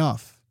that's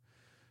enough.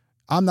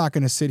 I'm not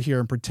going to sit here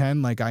and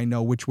pretend like I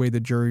know which way the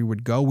jury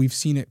would go. We've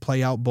seen it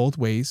play out both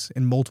ways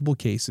in multiple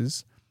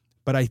cases,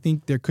 but I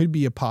think there could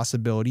be a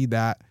possibility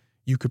that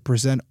you could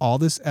present all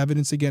this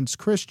evidence against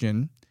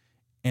Christian,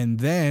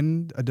 and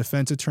then a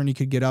defense attorney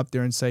could get up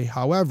there and say,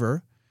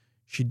 however,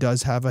 she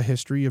does have a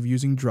history of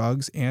using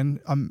drugs and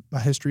a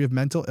history of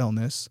mental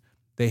illness.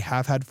 They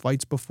have had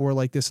fights before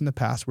like this in the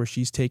past where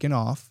she's taken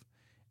off.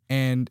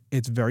 And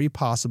it's very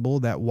possible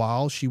that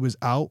while she was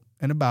out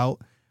and about,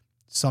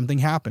 something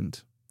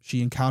happened.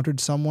 She encountered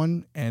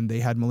someone and they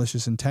had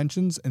malicious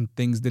intentions and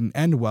things didn't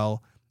end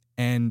well.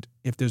 And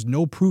if there's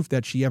no proof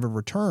that she ever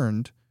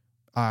returned,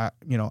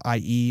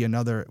 i.e.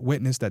 another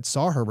witness that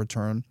saw her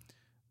return,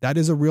 that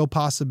is a real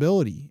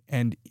possibility.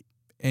 And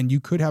you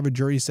could have a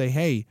jury say,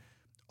 hey,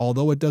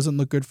 although it doesn't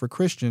look good for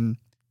Christian,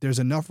 there's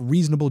enough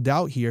reasonable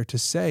doubt here to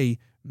say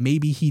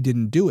maybe he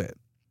didn't do it.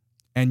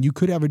 And you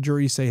could have a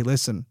jury say,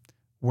 listen,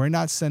 we're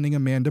not sending a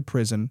man to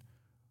prison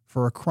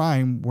for a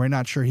crime we're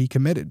not sure he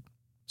committed.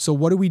 So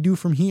what do we do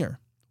from here?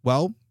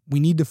 Well, we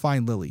need to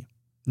find Lily,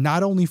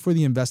 not only for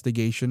the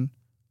investigation,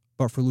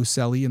 but for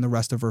Lucelli and the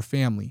rest of her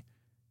family.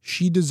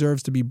 She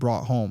deserves to be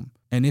brought home.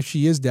 And if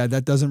she is dead,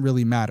 that doesn't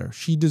really matter.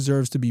 She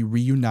deserves to be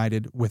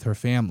reunited with her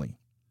family.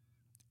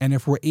 And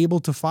if we're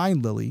able to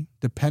find Lily,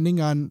 depending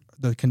on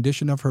the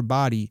condition of her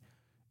body,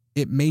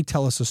 it may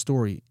tell us a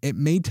story. It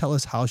may tell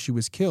us how she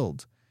was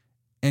killed.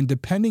 And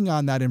depending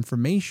on that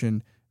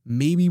information,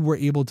 maybe we're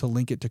able to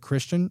link it to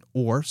Christian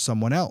or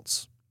someone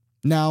else.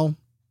 Now,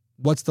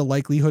 what's the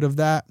likelihood of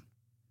that?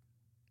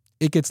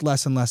 It gets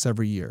less and less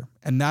every year.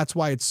 And that's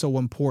why it's so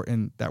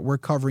important that we're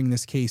covering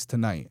this case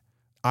tonight.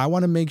 I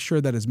want to make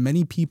sure that as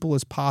many people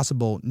as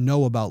possible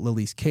know about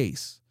Lily's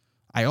case.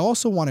 I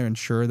also want to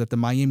ensure that the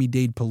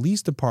Miami-Dade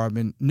Police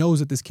Department knows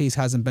that this case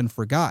hasn't been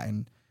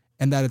forgotten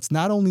and that it's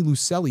not only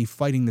Lucelli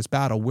fighting this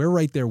battle, we're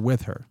right there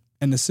with her.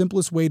 And the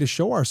simplest way to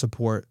show our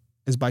support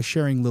is by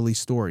sharing Lily's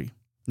story.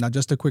 Now,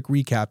 just a quick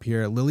recap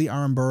here. Lily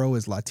Aramburo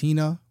is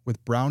Latina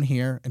with brown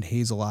hair and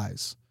hazel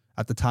eyes.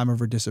 At the time of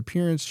her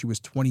disappearance, she was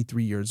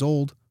 23 years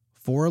old,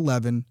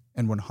 4'11",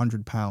 and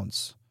 100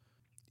 pounds.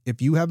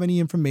 If you have any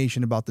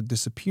information about the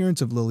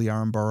disappearance of Lily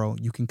Aramburo,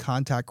 you can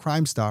contact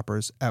Crime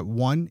Stoppers at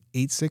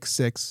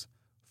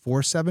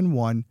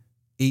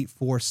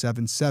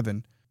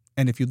 1-866-471-8477.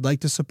 And if you'd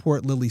like to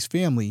support Lily's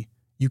family,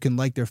 you can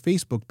like their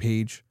Facebook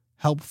page,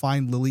 Help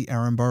Find Lily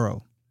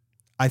Aramburo.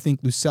 I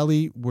think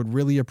Lucelli would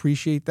really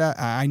appreciate that.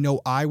 I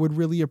know I would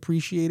really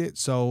appreciate it.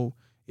 So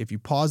if you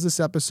pause this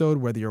episode,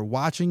 whether you're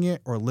watching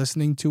it or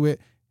listening to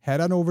it,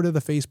 head on over to the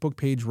Facebook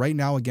page right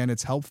now. Again,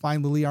 it's Help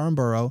Find Lily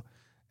Aramburo.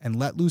 And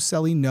let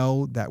Lucelli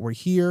know that we're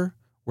here,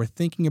 we're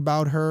thinking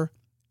about her,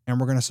 and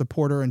we're going to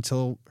support her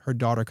until her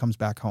daughter comes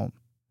back home.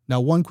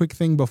 Now, one quick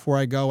thing before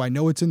I go. I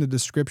know it's in the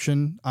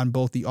description on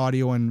both the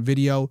audio and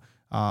video.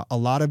 A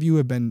lot of you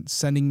have been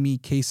sending me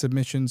case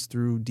submissions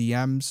through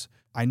DMs.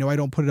 I know I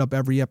don't put it up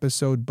every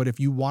episode, but if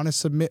you want to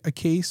submit a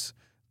case,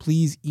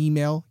 please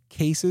email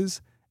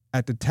cases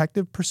at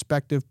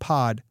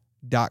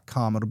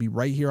detectiveperspectivepod.com. It'll be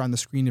right here on the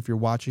screen if you're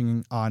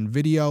watching on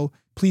video.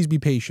 Please be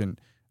patient.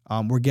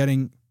 We're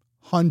getting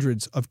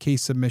hundreds of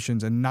case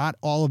submissions, and not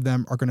all of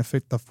them are going to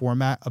fit the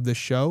format of this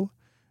show,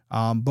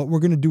 but we're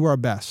going to do our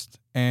best.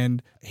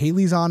 And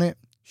Haley's on it.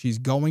 She's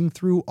going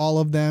through all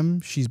of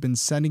them. She's been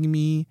sending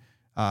me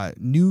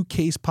new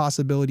case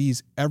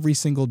possibilities every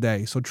single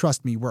day. So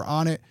trust me, we're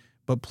on it,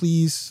 but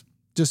please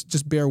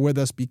just bear with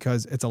us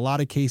because it's a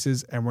lot of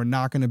cases and we're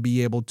not going to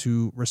be able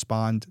to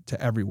respond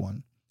to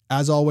everyone.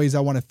 As always,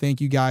 I want to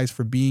thank you guys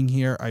for being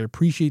here. I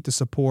appreciate the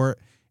support.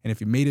 And if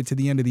you made it to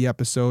the end of the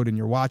episode and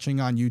you're watching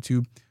on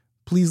YouTube,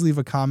 please leave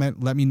a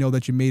comment. Let me know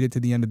that you made it to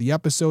the end of the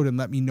episode and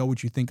let me know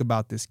what you think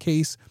about this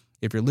case.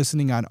 If you're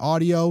listening on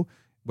audio,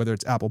 whether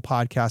it's Apple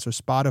Podcasts or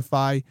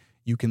Spotify,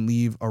 you can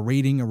leave a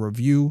rating, a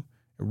review.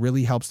 It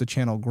really helps the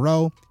channel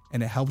grow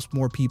and it helps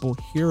more people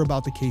hear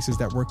about the cases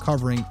that we're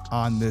covering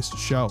on this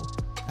show.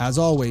 As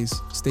always,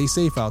 stay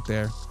safe out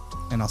there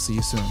and I'll see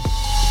you soon.